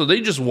 You know, so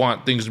they just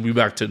want things to be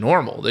back to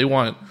normal. They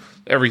want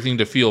everything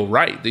to feel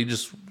right. They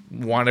just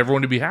want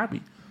everyone to be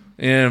happy.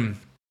 And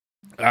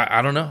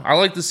I don't know. I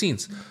like the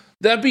scenes.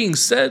 That being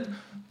said,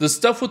 the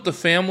stuff with the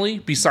family,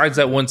 besides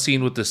that one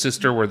scene with the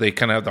sister where they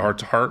kind of have the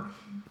heart-to-heart,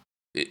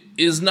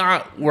 is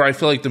not where I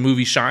feel like the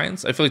movie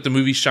shines. I feel like the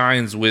movie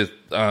shines with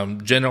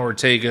Jenna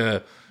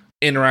Ortega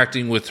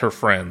interacting with her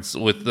friends,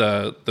 with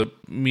the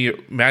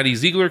Maddie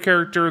Ziegler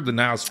character, the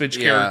Niles Fitch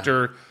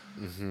character.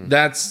 Mm-hmm.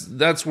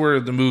 That's where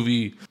the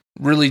movie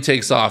really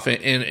takes off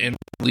and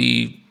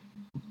really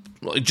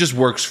it just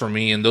works for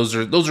me. And those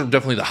are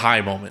definitely the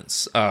high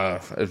moments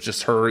of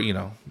just her,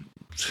 the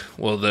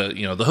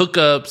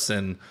hookups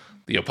and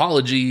the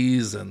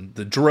apologies and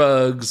the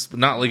drugs, but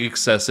not like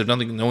excessive.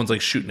 Nothing. No one's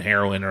like shooting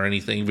heroin or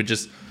anything, but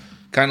just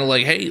kind of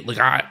like, hey, like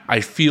I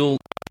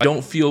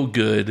don't feel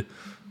good.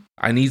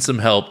 I need some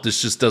help.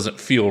 This just doesn't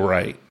feel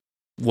right.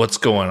 What's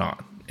going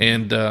on?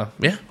 And I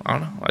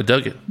don't know. I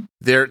dug it.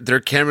 Their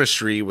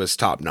chemistry was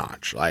top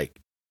notch. Like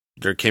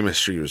their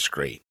chemistry was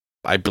great.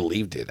 I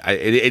believed it.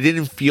 It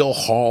didn't feel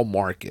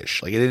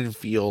Hallmarkish. Like it didn't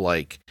feel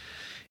like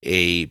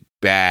a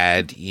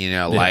bad,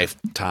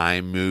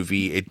 Lifetime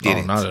movie. It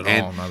didn't. Not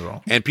at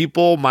all. And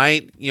people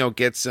might,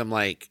 get some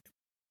like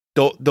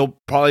there'll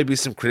probably be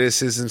some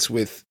criticisms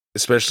with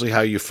especially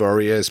how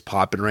Euphoria is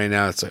popping right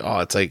now. It's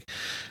like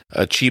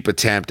a cheap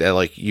attempt at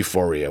like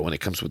Euphoria when it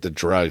comes with the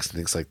drugs and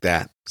things like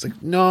that. It's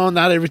like, no,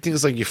 not everything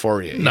is like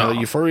Euphoria. No.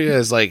 Euphoria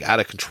is like out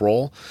of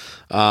control.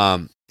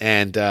 And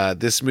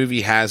this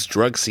movie has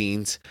drug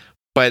scenes,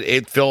 but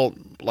it felt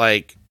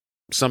like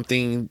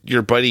something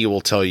your buddy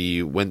will tell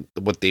you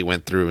what they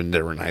went through when they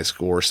were in high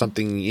school, or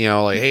something,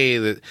 like, hey,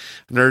 I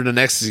nerded on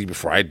ecstasy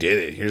before I did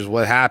it. Here's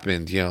what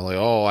happened. Like,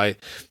 oh, I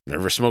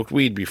never smoked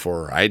weed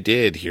before. I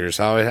did. Here's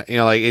how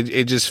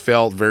it just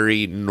felt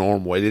very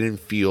normal. It didn't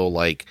feel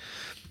like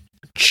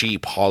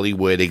cheap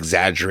Hollywood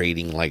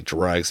exaggerating like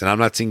drugs. And I'm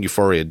not saying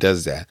Euphoria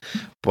does that,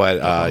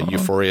 but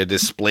Euphoria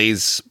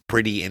displays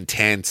pretty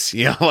intense,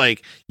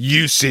 like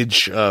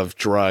usage of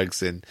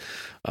drugs and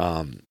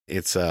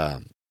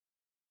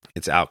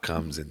its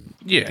outcomes and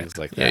things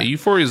like that. Yeah,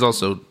 Euphoria is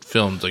also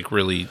filmed like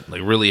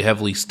really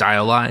heavily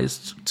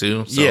stylized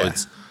too. So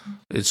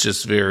it's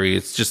just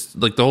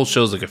like the whole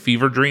show's like a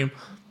fever dream,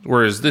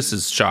 whereas this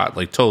is shot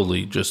like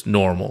totally just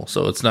normal.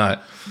 So it's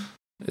not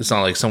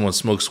like someone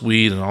smokes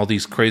weed and all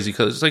these crazy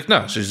colors. It's like,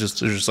 no, there's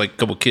just like a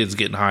couple kids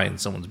getting high in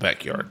someone's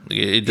backyard. Like,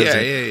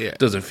 it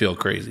doesn't feel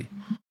crazy.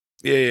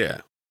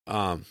 Yeah.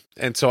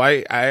 And so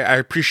I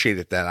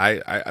appreciated that.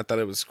 I thought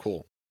it was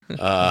cool. And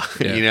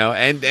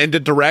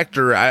the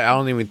director, I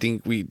don't even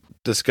think we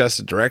discussed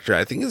the director.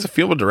 I think he's a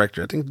female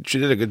director. I think she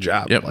did a good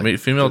job. Yep,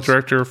 female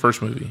director,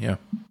 first movie.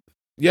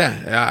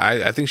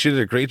 I think she did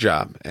a great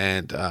job,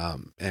 and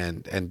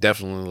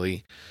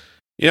definitely,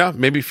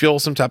 maybe feel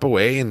some type of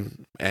way,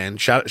 and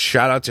shout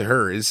out to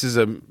her. This is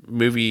a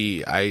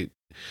movie I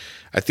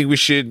think we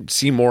should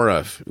see more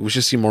of. We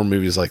should see more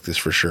movies like this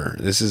for sure.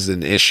 This is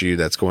an issue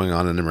that's going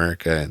on in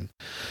America, and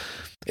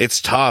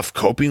it's tough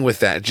coping with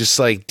that, just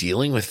like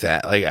dealing with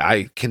that. Like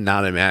I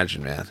cannot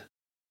imagine, man.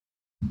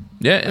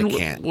 Yeah, and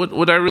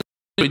what I really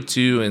enjoyed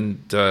too,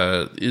 and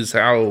is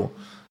how,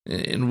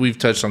 and we've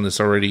touched on this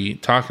already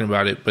talking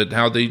about it, but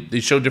how they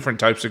show different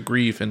types of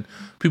grief and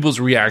people's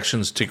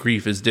reactions to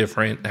grief is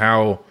different.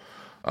 How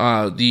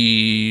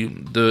the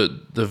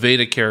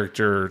Veda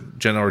character,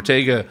 Jenna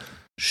Ortega,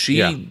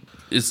 she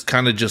is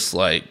kind of just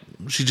like,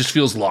 she just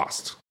feels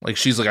lost. Like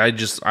she's like,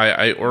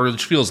 or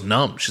she feels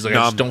numb. She's like,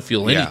 I just don't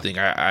feel anything.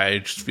 I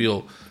just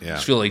feel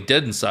like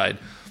dead inside.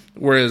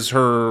 Whereas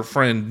her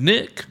friend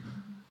Nick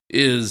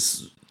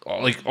is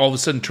like all of a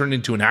sudden turned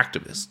into an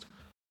activist,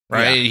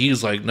 right? Yeah.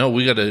 He's like, no,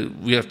 we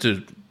have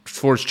to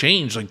force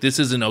change. Like this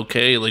isn't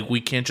okay. Like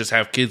we can't just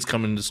have kids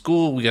come into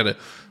school. We got to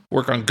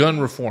work on gun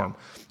reform.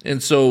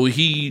 And so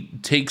he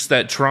takes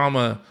that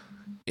trauma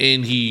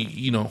and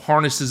he,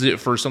 harnesses it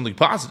for something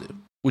positive,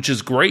 which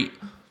is great.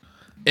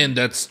 And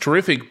that's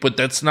terrific, but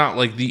that's not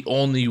like the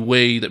only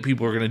way that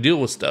people are going to deal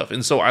with stuff.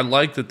 And so I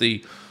like that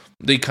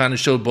they kind of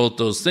showed both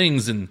those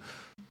things, and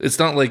it's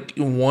not like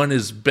one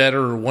is better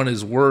or one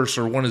is worse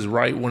or one is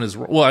right, one is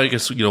wrong. Well, I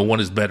guess, one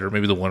is better,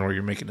 maybe the one where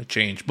you're making a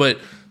change, but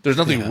there's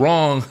nothing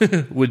wrong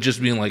with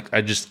just being like, I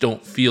just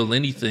don't feel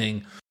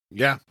anything.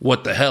 Yeah.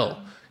 What the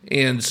hell?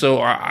 And so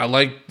I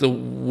like the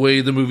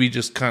way the movie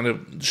just kind of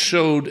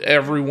showed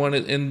everyone,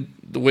 and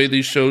the way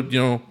they showed,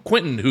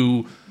 Quentin,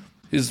 who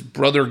his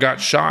brother got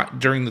shot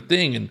during the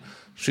thing, and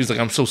she's like,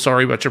 I'm so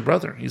sorry about your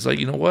brother. He's like,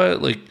 you know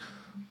what? Like,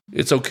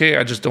 it's okay.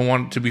 I just don't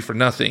want it to be for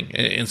nothing.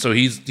 And so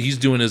he's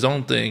doing his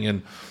own thing,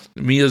 and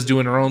Mia's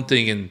doing her own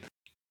thing. And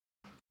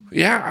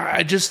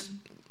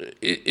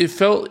it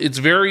feels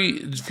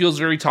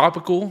very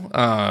topical.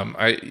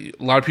 A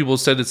lot of people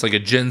said it's like a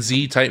Gen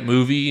Z type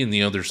movie, and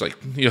there's like,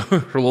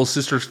 her little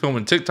sister's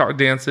filming TikTok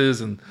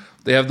dances, and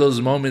they have those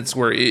moments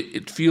where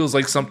it feels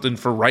like something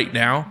for right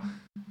now,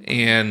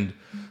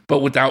 but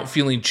without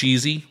feeling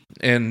cheesy.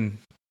 And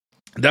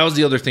that was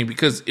the other thing,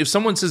 because if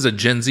someone says a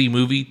Gen Z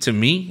movie to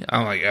me,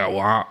 I'm like, oh,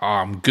 well,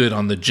 I'm good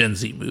on the Gen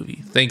Z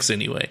movie. Thanks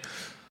anyway.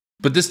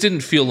 But this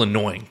didn't feel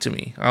annoying to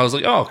me. I was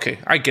like, oh, okay,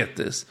 I get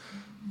this.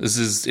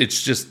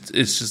 It's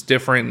just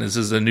different. This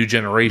is a new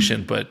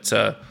generation. But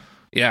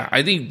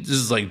I think this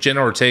is like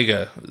Jenna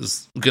Ortega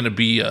is going to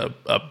be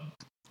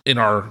in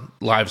our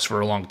lives for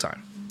a long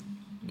time.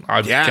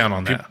 I'd count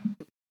on that.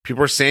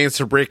 People are saying it's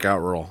a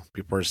breakout role.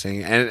 People are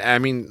saying, and I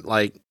mean,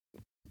 like,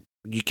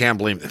 you can't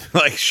blame them.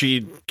 Like,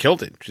 she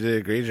killed it. She did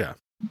a great job.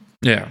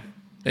 Yeah.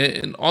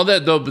 And all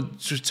that, though, but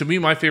to me,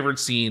 my favorite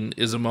scene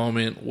is a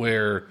moment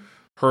where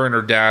her and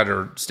her dad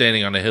are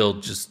standing on a hill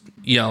just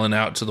yelling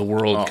out to the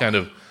world kind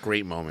of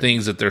great moment.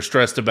 Things that they're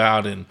stressed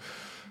about and,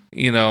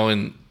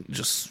 and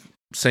just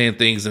saying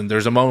things. And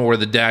there's a moment where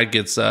the dad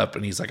gets up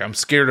and he's like, I'm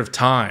scared of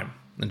time,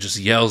 and just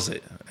yells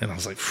it. And I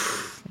was like,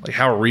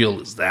 how real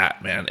is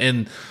that, man?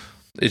 And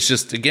it's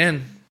just,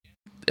 again,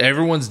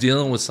 everyone's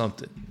dealing with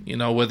something,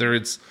 whether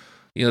it's,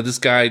 this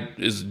guy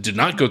did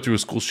not go through a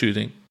school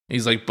shooting.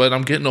 He's like, but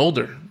I'm getting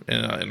older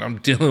and I'm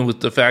dealing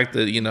with the fact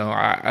that,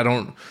 I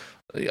don't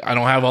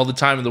have all the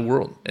time in the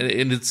world. And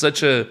it's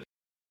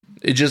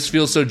it just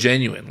feels so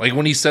genuine. Like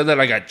when he said that,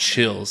 I got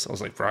chills. I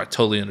was like, bro, I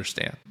totally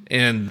understand.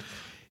 And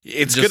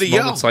it's just good to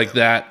moments yell like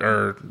that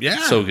are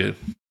so good.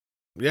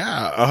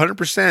 Yeah,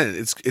 100%.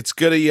 It's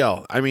good to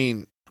yell. I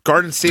mean,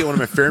 Garden State, one of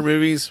my favorite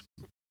movies,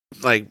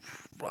 like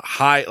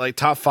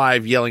top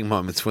 5 yelling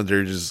moments when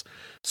they're just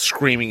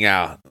screaming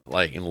out,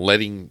 like, and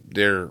letting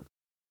their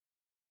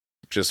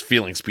just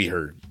feelings be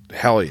heard.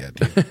 Hell yeah,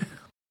 dude.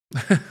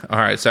 All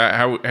right, so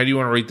how do you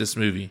want to rate this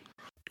movie?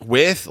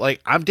 With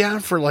I'm down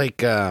for I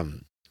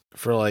don't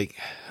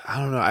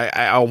know.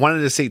 I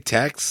wanted to say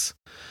text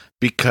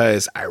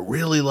because I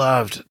really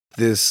loved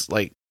this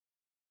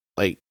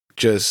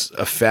just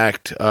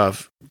effect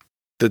of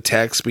the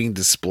text being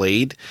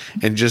displayed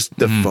and just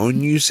the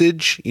phone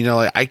usage.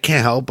 I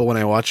can't help but when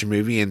I watch a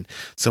movie and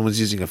someone's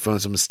using a phone,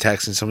 someone's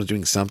texting, someone's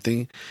doing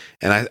something,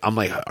 and I'm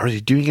like, are they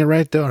doing it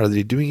right though? Are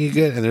they doing it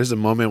good? And there's a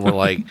moment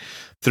where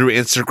through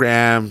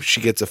Instagram, she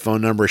gets a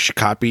phone number, she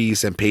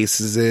copies and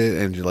pastes it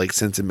and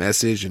sends a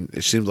message, and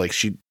it seems like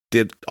she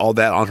did all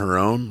that on her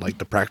own. Like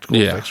the practical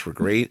effects were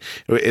great.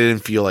 It didn't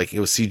feel like it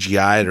was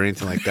CGI'd or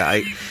anything like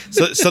that.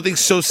 So something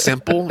so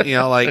simple,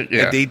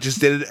 they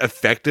just did it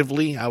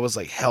effectively. I was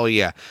like, hell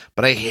yeah.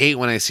 But I hate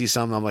when I see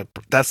something, I'm like,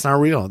 that's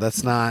not real.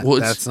 That's not an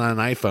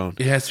iPhone.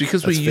 Yeah, it's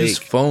because we use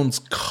phones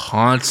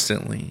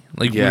constantly.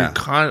 We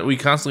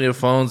constantly have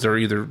phones that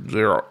are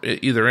they're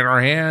either in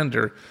our hand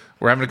or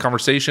we're having a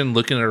conversation,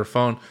 looking at our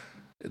phone.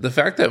 The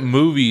fact that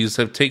movies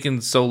have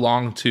taken so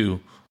long to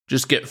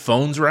just get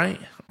phones right,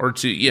 or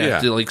to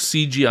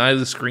CGI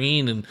the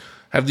screen and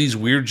have these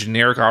weird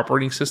generic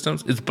operating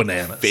systems, it's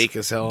bananas. Fake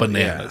as hell.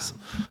 Bananas.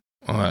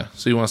 Yeah.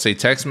 So you want to say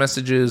text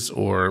messages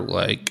or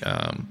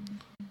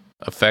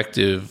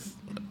effective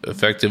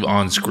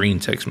on-screen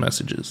text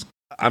messages?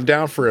 I'm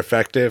down for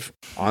effective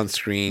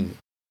on-screen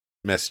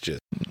messages.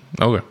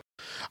 Okay.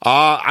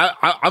 I'm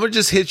gonna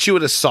just hit you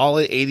with a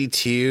solid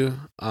 82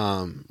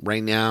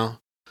 right now.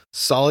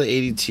 Solid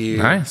 82.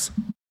 Nice.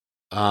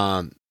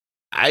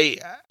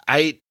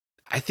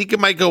 I think it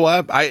might go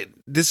up.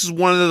 This is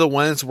one of the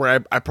ones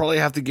where I probably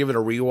have to give it a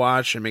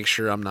rewatch and make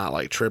sure I'm not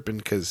like tripping,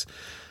 because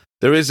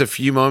there is a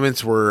few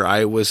moments where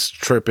I was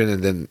tripping,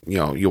 and then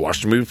you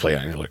watch the movie play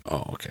out and you're like,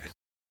 oh, okay,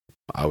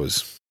 I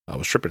was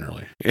tripping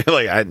earlier.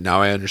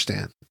 Now I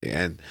understand.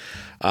 And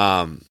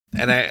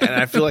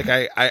I feel like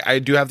I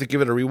do have to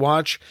give it a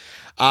rewatch.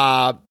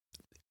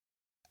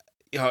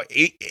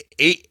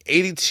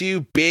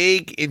 82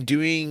 big in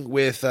doing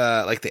with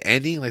the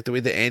ending, like the way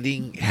the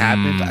ending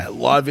happened. I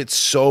love it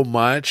so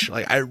much.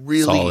 I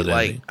really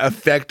ending.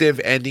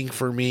 Effective ending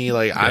for me.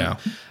 I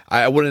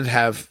wouldn't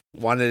have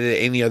wanted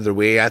it any other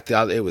way. I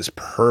thought it was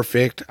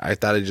perfect. I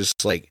thought it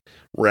just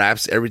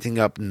wraps everything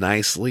up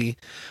nicely.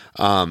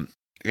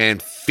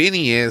 And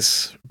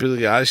Phineas,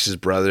 Billie Eilish's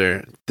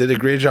brother, did a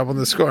great job on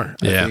the score.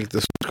 I think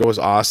the score was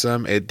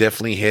awesome. It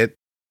definitely hit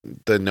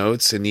the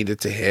notes it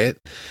needed to hit.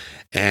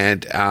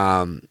 And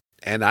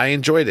I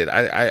enjoyed it.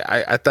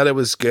 I thought it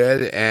was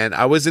good, and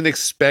I wasn't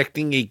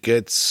expecting a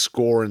good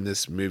score in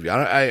this movie.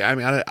 I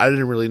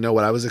didn't really know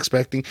what I was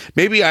expecting.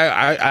 Maybe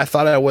I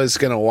thought I was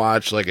gonna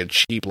watch a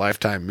cheap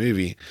Lifetime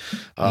movie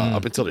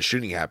up until the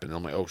shooting happened.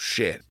 I'm like, oh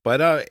shit.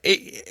 But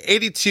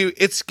 82,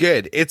 it's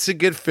good. It's a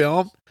good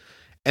film,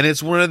 and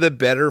it's one of the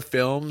better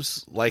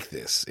films like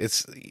this.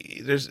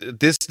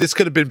 This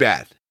could have been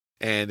bad,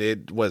 and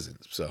it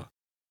wasn't. So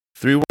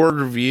 3-word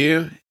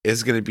review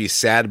is going to be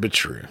sad but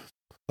true.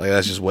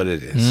 That's just what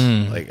it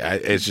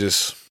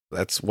is.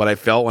 That's what I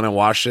felt when I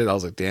watched it. I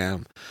was like,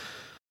 damn,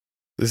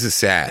 this is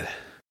sad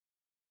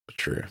but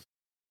true.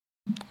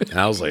 And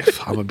I was like,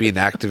 I'm gonna be an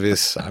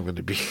activist. I'm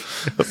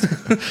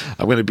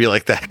gonna be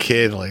like that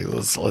kid.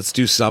 Let's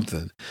do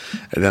something.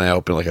 And then I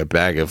opened a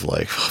bag of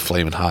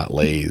flaming hot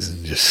Lay's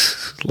and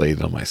just laid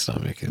it on my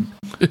stomach and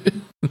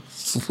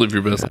live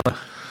your best life.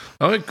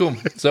 All right, cool.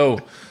 So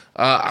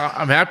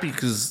I'm happy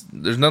because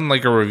there's nothing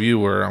like a review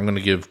where I'm going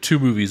to give 2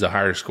 movies a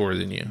higher score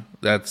than you.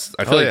 I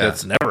feel like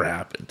that's never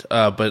happened.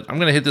 But I'm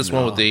going to hit this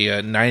one with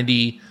a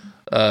 90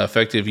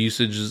 effective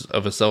usages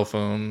of a cell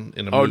phone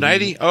in a movie.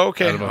 90? Oh,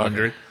 okay. Out of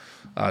 100.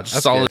 Just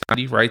that's solid good.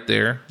 90 right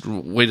there.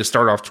 Way to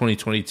start off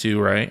 2022,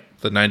 right?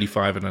 The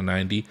 95 and a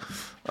 90.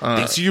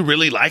 So you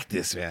really liked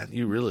this, man.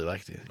 You really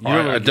liked it.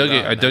 I dug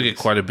it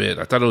quite a bit.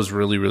 I thought it was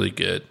really, really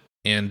good.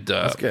 And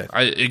that's good.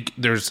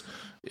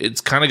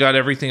 it's kind of got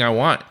everything I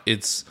want.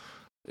 It's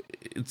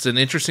an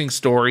interesting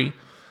story.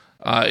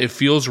 It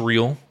feels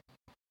real.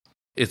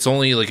 It's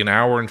only like an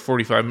hour and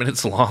 45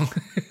 minutes long.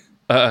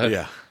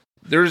 Yeah.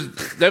 There's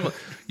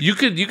you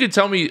could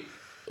tell me,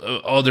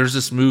 there's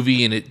this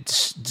movie and it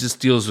just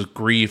deals with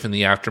grief and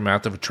the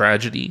aftermath of a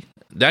tragedy.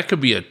 That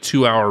could be a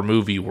 2-hour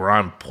movie where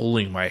I'm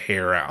pulling my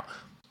hair out.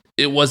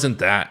 It wasn't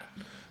that.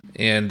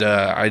 And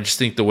I just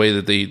think the way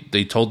that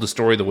they told the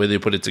story, the way they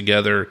put it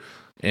together,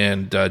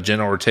 and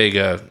Jenna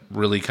Ortega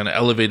really kind of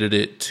elevated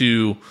it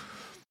to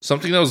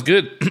something that was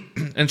good.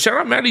 And shout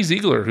out Maddie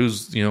Ziegler,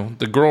 who's,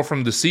 the girl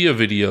from the Sia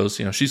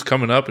videos. She's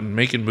coming up and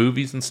making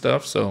movies and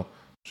stuff. So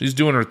she's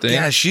doing her thing.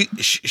 Yeah,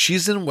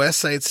 she's in West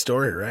Side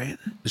Story, right?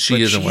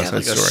 She is in West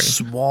Side Story. A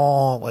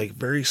small,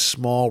 very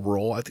small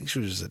role. I think she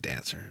was just a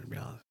dancer, to be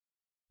honest.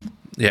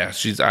 Yeah,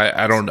 she's.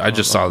 I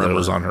just saw that it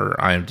was on her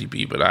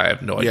IMDb, but I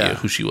have no idea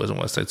who she was in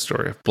West Side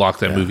Story. I've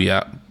blocked that movie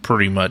out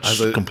pretty much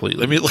completely.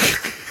 Let me look.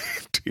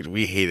 Dude,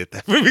 we hated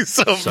that movie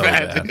so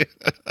bad.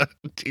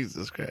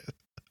 Jesus Christ.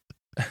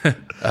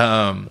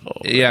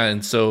 Yeah,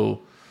 and so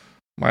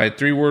my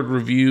 3-word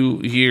review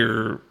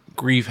here: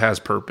 grief has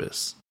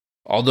purpose.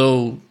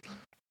 Although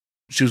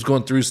she was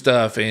going through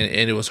stuff and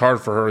it was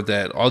hard for her,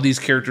 that all these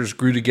characters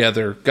grew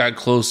together, got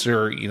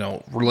closer,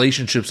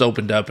 relationships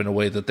opened up in a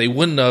way that they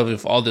wouldn't have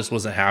if all this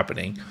wasn't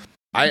happening.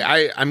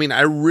 I mean,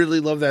 I really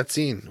love that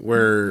scene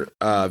where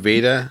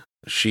Veda,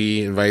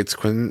 she invites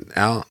Quinn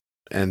out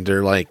and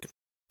they're like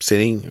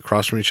sitting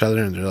across from each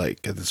other and they're like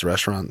at this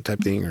restaurant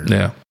type thing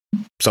or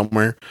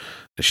somewhere.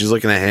 And she's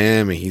looking at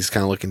him and he's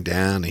kind of looking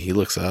down and he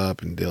looks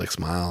up and they like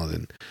smile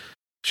and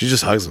she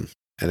just hugs him.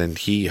 And then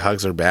he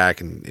hugs her back,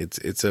 and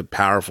it's a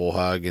powerful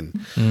hug, and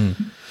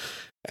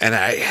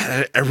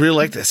I really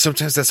like that.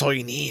 Sometimes that's all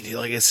you need.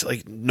 Like it's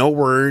like no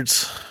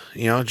words,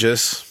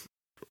 just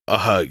a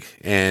hug,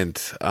 and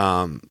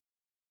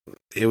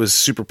it was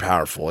super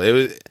powerful. It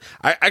was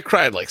I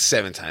cried like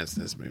 7 times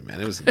in this movie, man.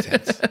 It was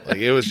intense. Like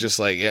it was just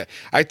like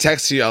I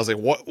texted you. I was like,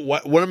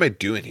 what am I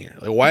doing here?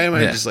 Like why am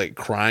I just like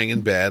crying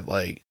in bed?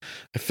 Like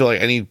I feel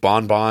like I need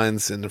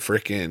bonbons and the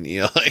freaking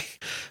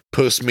like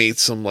Postmates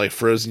some like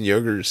frozen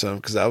yogurt or something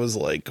because I was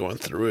like going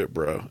through it,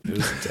 bro. It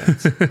was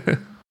intense. It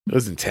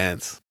was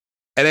intense.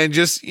 And then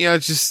just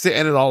to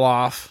end it all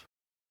off,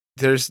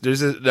 there's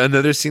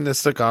another scene that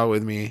stuck out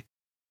with me,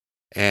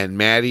 and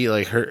Maddie,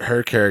 like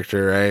her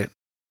character, right?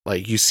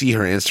 Like you see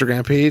her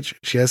Instagram page,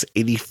 she has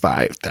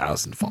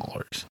 85,000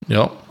 followers.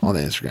 Yep, on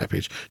the Instagram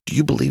page. Do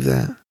you believe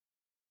that?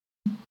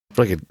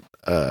 For like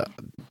a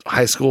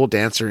high school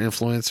dancer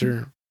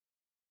influencer,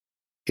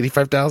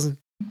 85,000.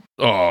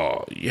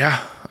 Oh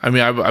yeah, I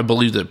mean, I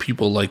believe that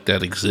people like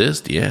that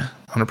exist. Yeah,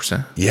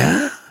 100%.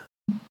 Yeah,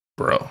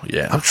 bro.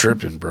 Yeah, I'm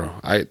tripping, bro.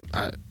 I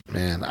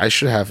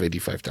should have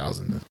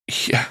 85,000.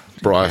 Yeah,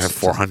 bro. I have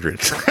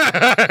 400.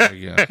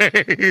 Yeah,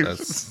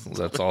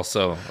 that's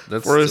also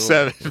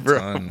 407, bro.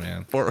 Ton,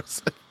 man.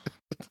 407.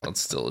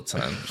 That's still a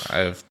ton. I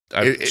have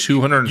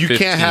 215. You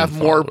can't have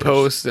more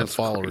posts than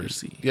followers.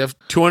 Crazy. You have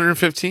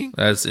 215.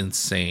 That's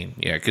insane.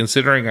 Yeah,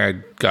 considering I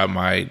got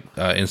my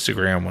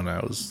Instagram when I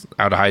was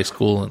out of high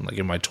school and like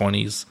in my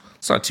 20s,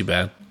 it's not too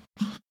bad.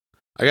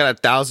 I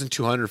got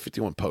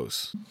 1,251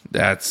 posts.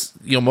 That's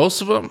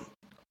most of them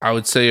I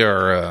would say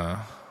are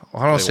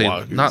I don't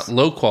say not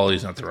low quality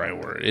is not the right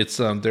word. It's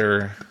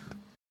they're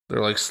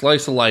like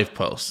slice of life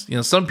posts.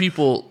 Some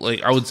people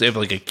like I would say have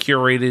like a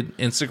curated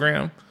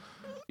Instagram.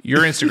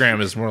 Your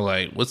Instagram is more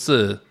like, what's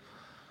the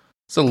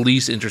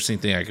least interesting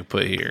thing I could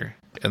put here?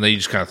 And then you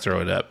just kind of throw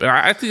it up. And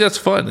I think that's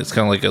fun. It's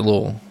kind of like a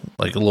little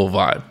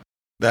vibe.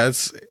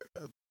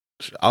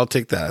 I'll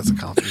take that as a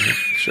compliment.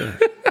 Sure.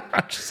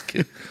 I'm just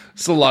kidding.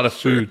 It's a lot of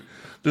food.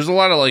 There's a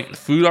lot of like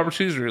food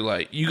opportunities where you're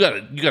like, you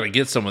gotta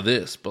get some of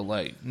this, but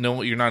like,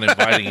 no, you're not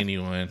inviting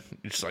anyone.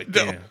 You're just like,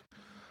 damn.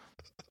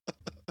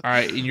 All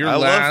right, in your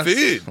last, love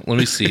food. Let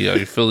me see how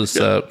you fill this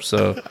up.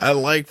 So I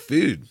like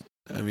food.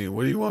 I mean,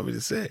 what do you want me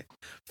to say?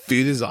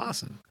 Food is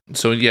awesome.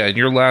 So yeah, in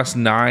your last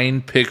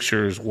 9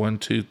 pictures, 1,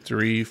 2,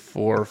 3,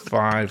 4,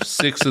 5,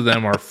 6 of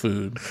them are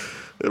food.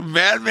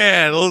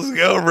 Madman, let's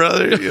go,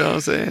 brother. You know what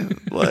I'm saying?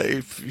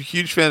 Like,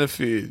 huge fan of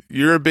food.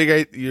 You're a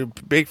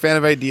big fan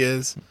of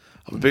ideas.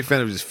 I'm a big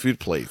fan of just food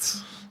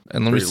plates.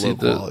 And let me see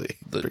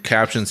the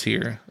captions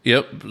here.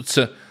 Yep, it's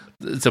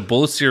a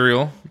bowl of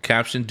cereal.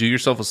 Caption: do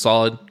yourself a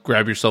solid,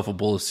 grab yourself a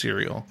bowl of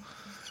cereal.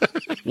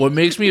 What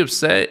makes me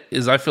upset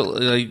is I feel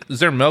like,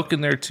 is there milk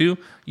in there too?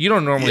 You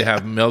don't normally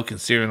have milk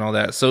and cereal and all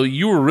that. So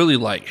you were really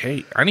like,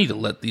 hey, I need to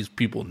let these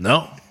people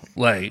know.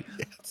 Like,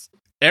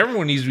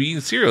 everyone needs to be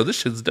eating cereal. This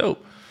shit's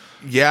dope.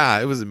 Yeah,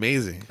 it was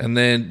amazing. And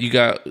then you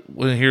got,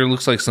 here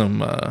looks like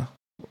some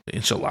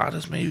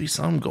enchiladas, maybe,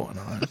 something going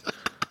on.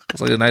 It's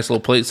like a nice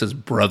little plate. It says,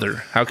 brother,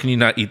 how can you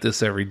not eat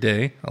this every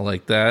day? I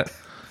like that.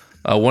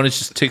 One is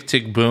just Tick,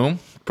 Tick, Boom.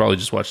 Probably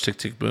just watch Tick,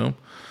 Tick, Boom.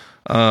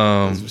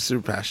 I'm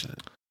super passionate.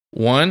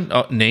 One,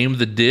 name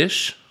the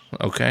dish.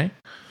 Okay.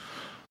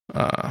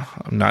 I'm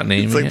not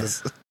naming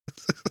it.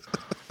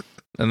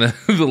 And then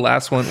the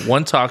last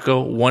one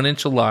taco, 1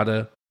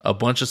 enchilada, a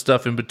bunch of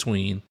stuff in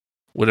between,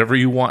 Whatever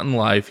you want in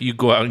life, you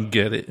go out and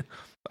get it.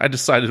 I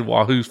decided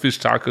Wahoo Fish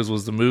Tacos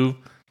was the move.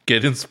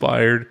 Get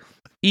inspired.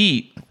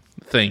 Eat.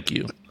 Thank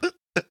you.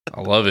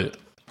 I love it.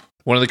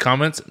 One of the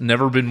comments,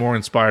 never been more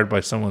inspired by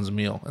someone's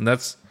meal. And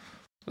that's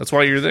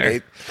why you're there.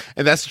 Right?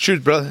 And that's the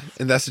truth, brother.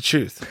 And that's the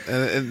truth.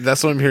 And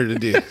that's what I'm here to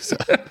do. So.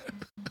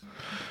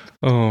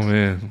 Oh,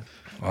 man.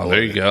 Oh,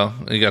 there you go.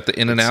 You got the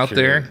In-N-Out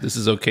there. This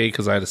is okay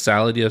because I had a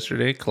salad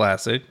yesterday.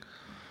 Classic.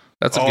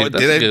 That's a good.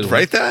 Did I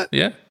write that?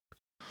 Yeah.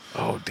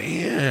 Oh,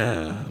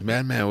 damn.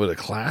 Madman with a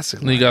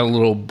classic. And you got a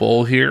little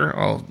bowl here.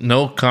 Oh,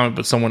 no comment,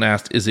 but someone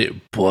asked, is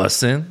it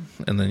bussin'?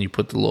 And then you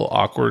put the little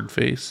awkward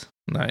face.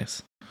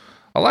 Nice.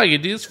 I like it,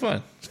 dude. It's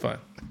fun. It's fun.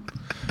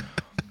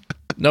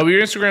 No, but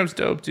your Instagram's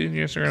dope, dude.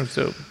 Your Instagram's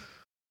dope.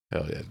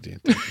 Hell yeah,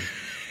 dude.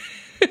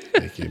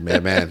 Thank you,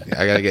 man.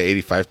 I gotta get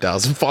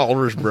 85,000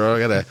 followers, bro.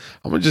 I'm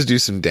gonna just do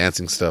some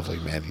dancing stuff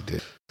like Manny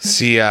did.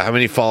 See how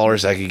many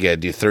followers I can get.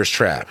 Do thirst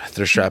trap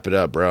it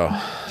up, bro.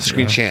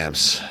 Screen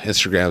champs.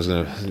 Instagram's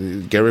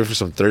gonna get ready for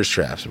some thirst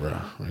traps, bro.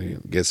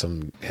 Get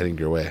some heading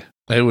your way.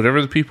 Hey,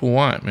 whatever the people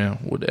want, man.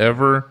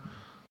 Whatever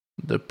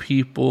the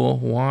people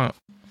want.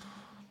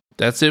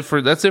 That's it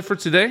for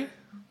today.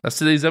 That's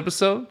today's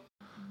episode.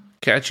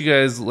 Catch you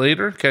guys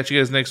later. Catch you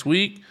guys next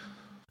week.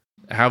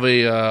 Have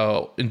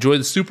enjoy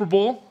the Super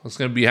Bowl. It's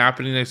going to be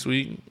happening next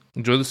week.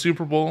 Enjoy the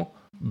Super Bowl.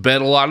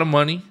 Bet a lot of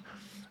money.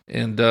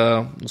 And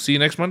we'll see you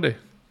next Monday.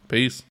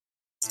 Peace.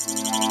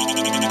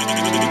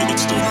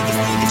 Let's do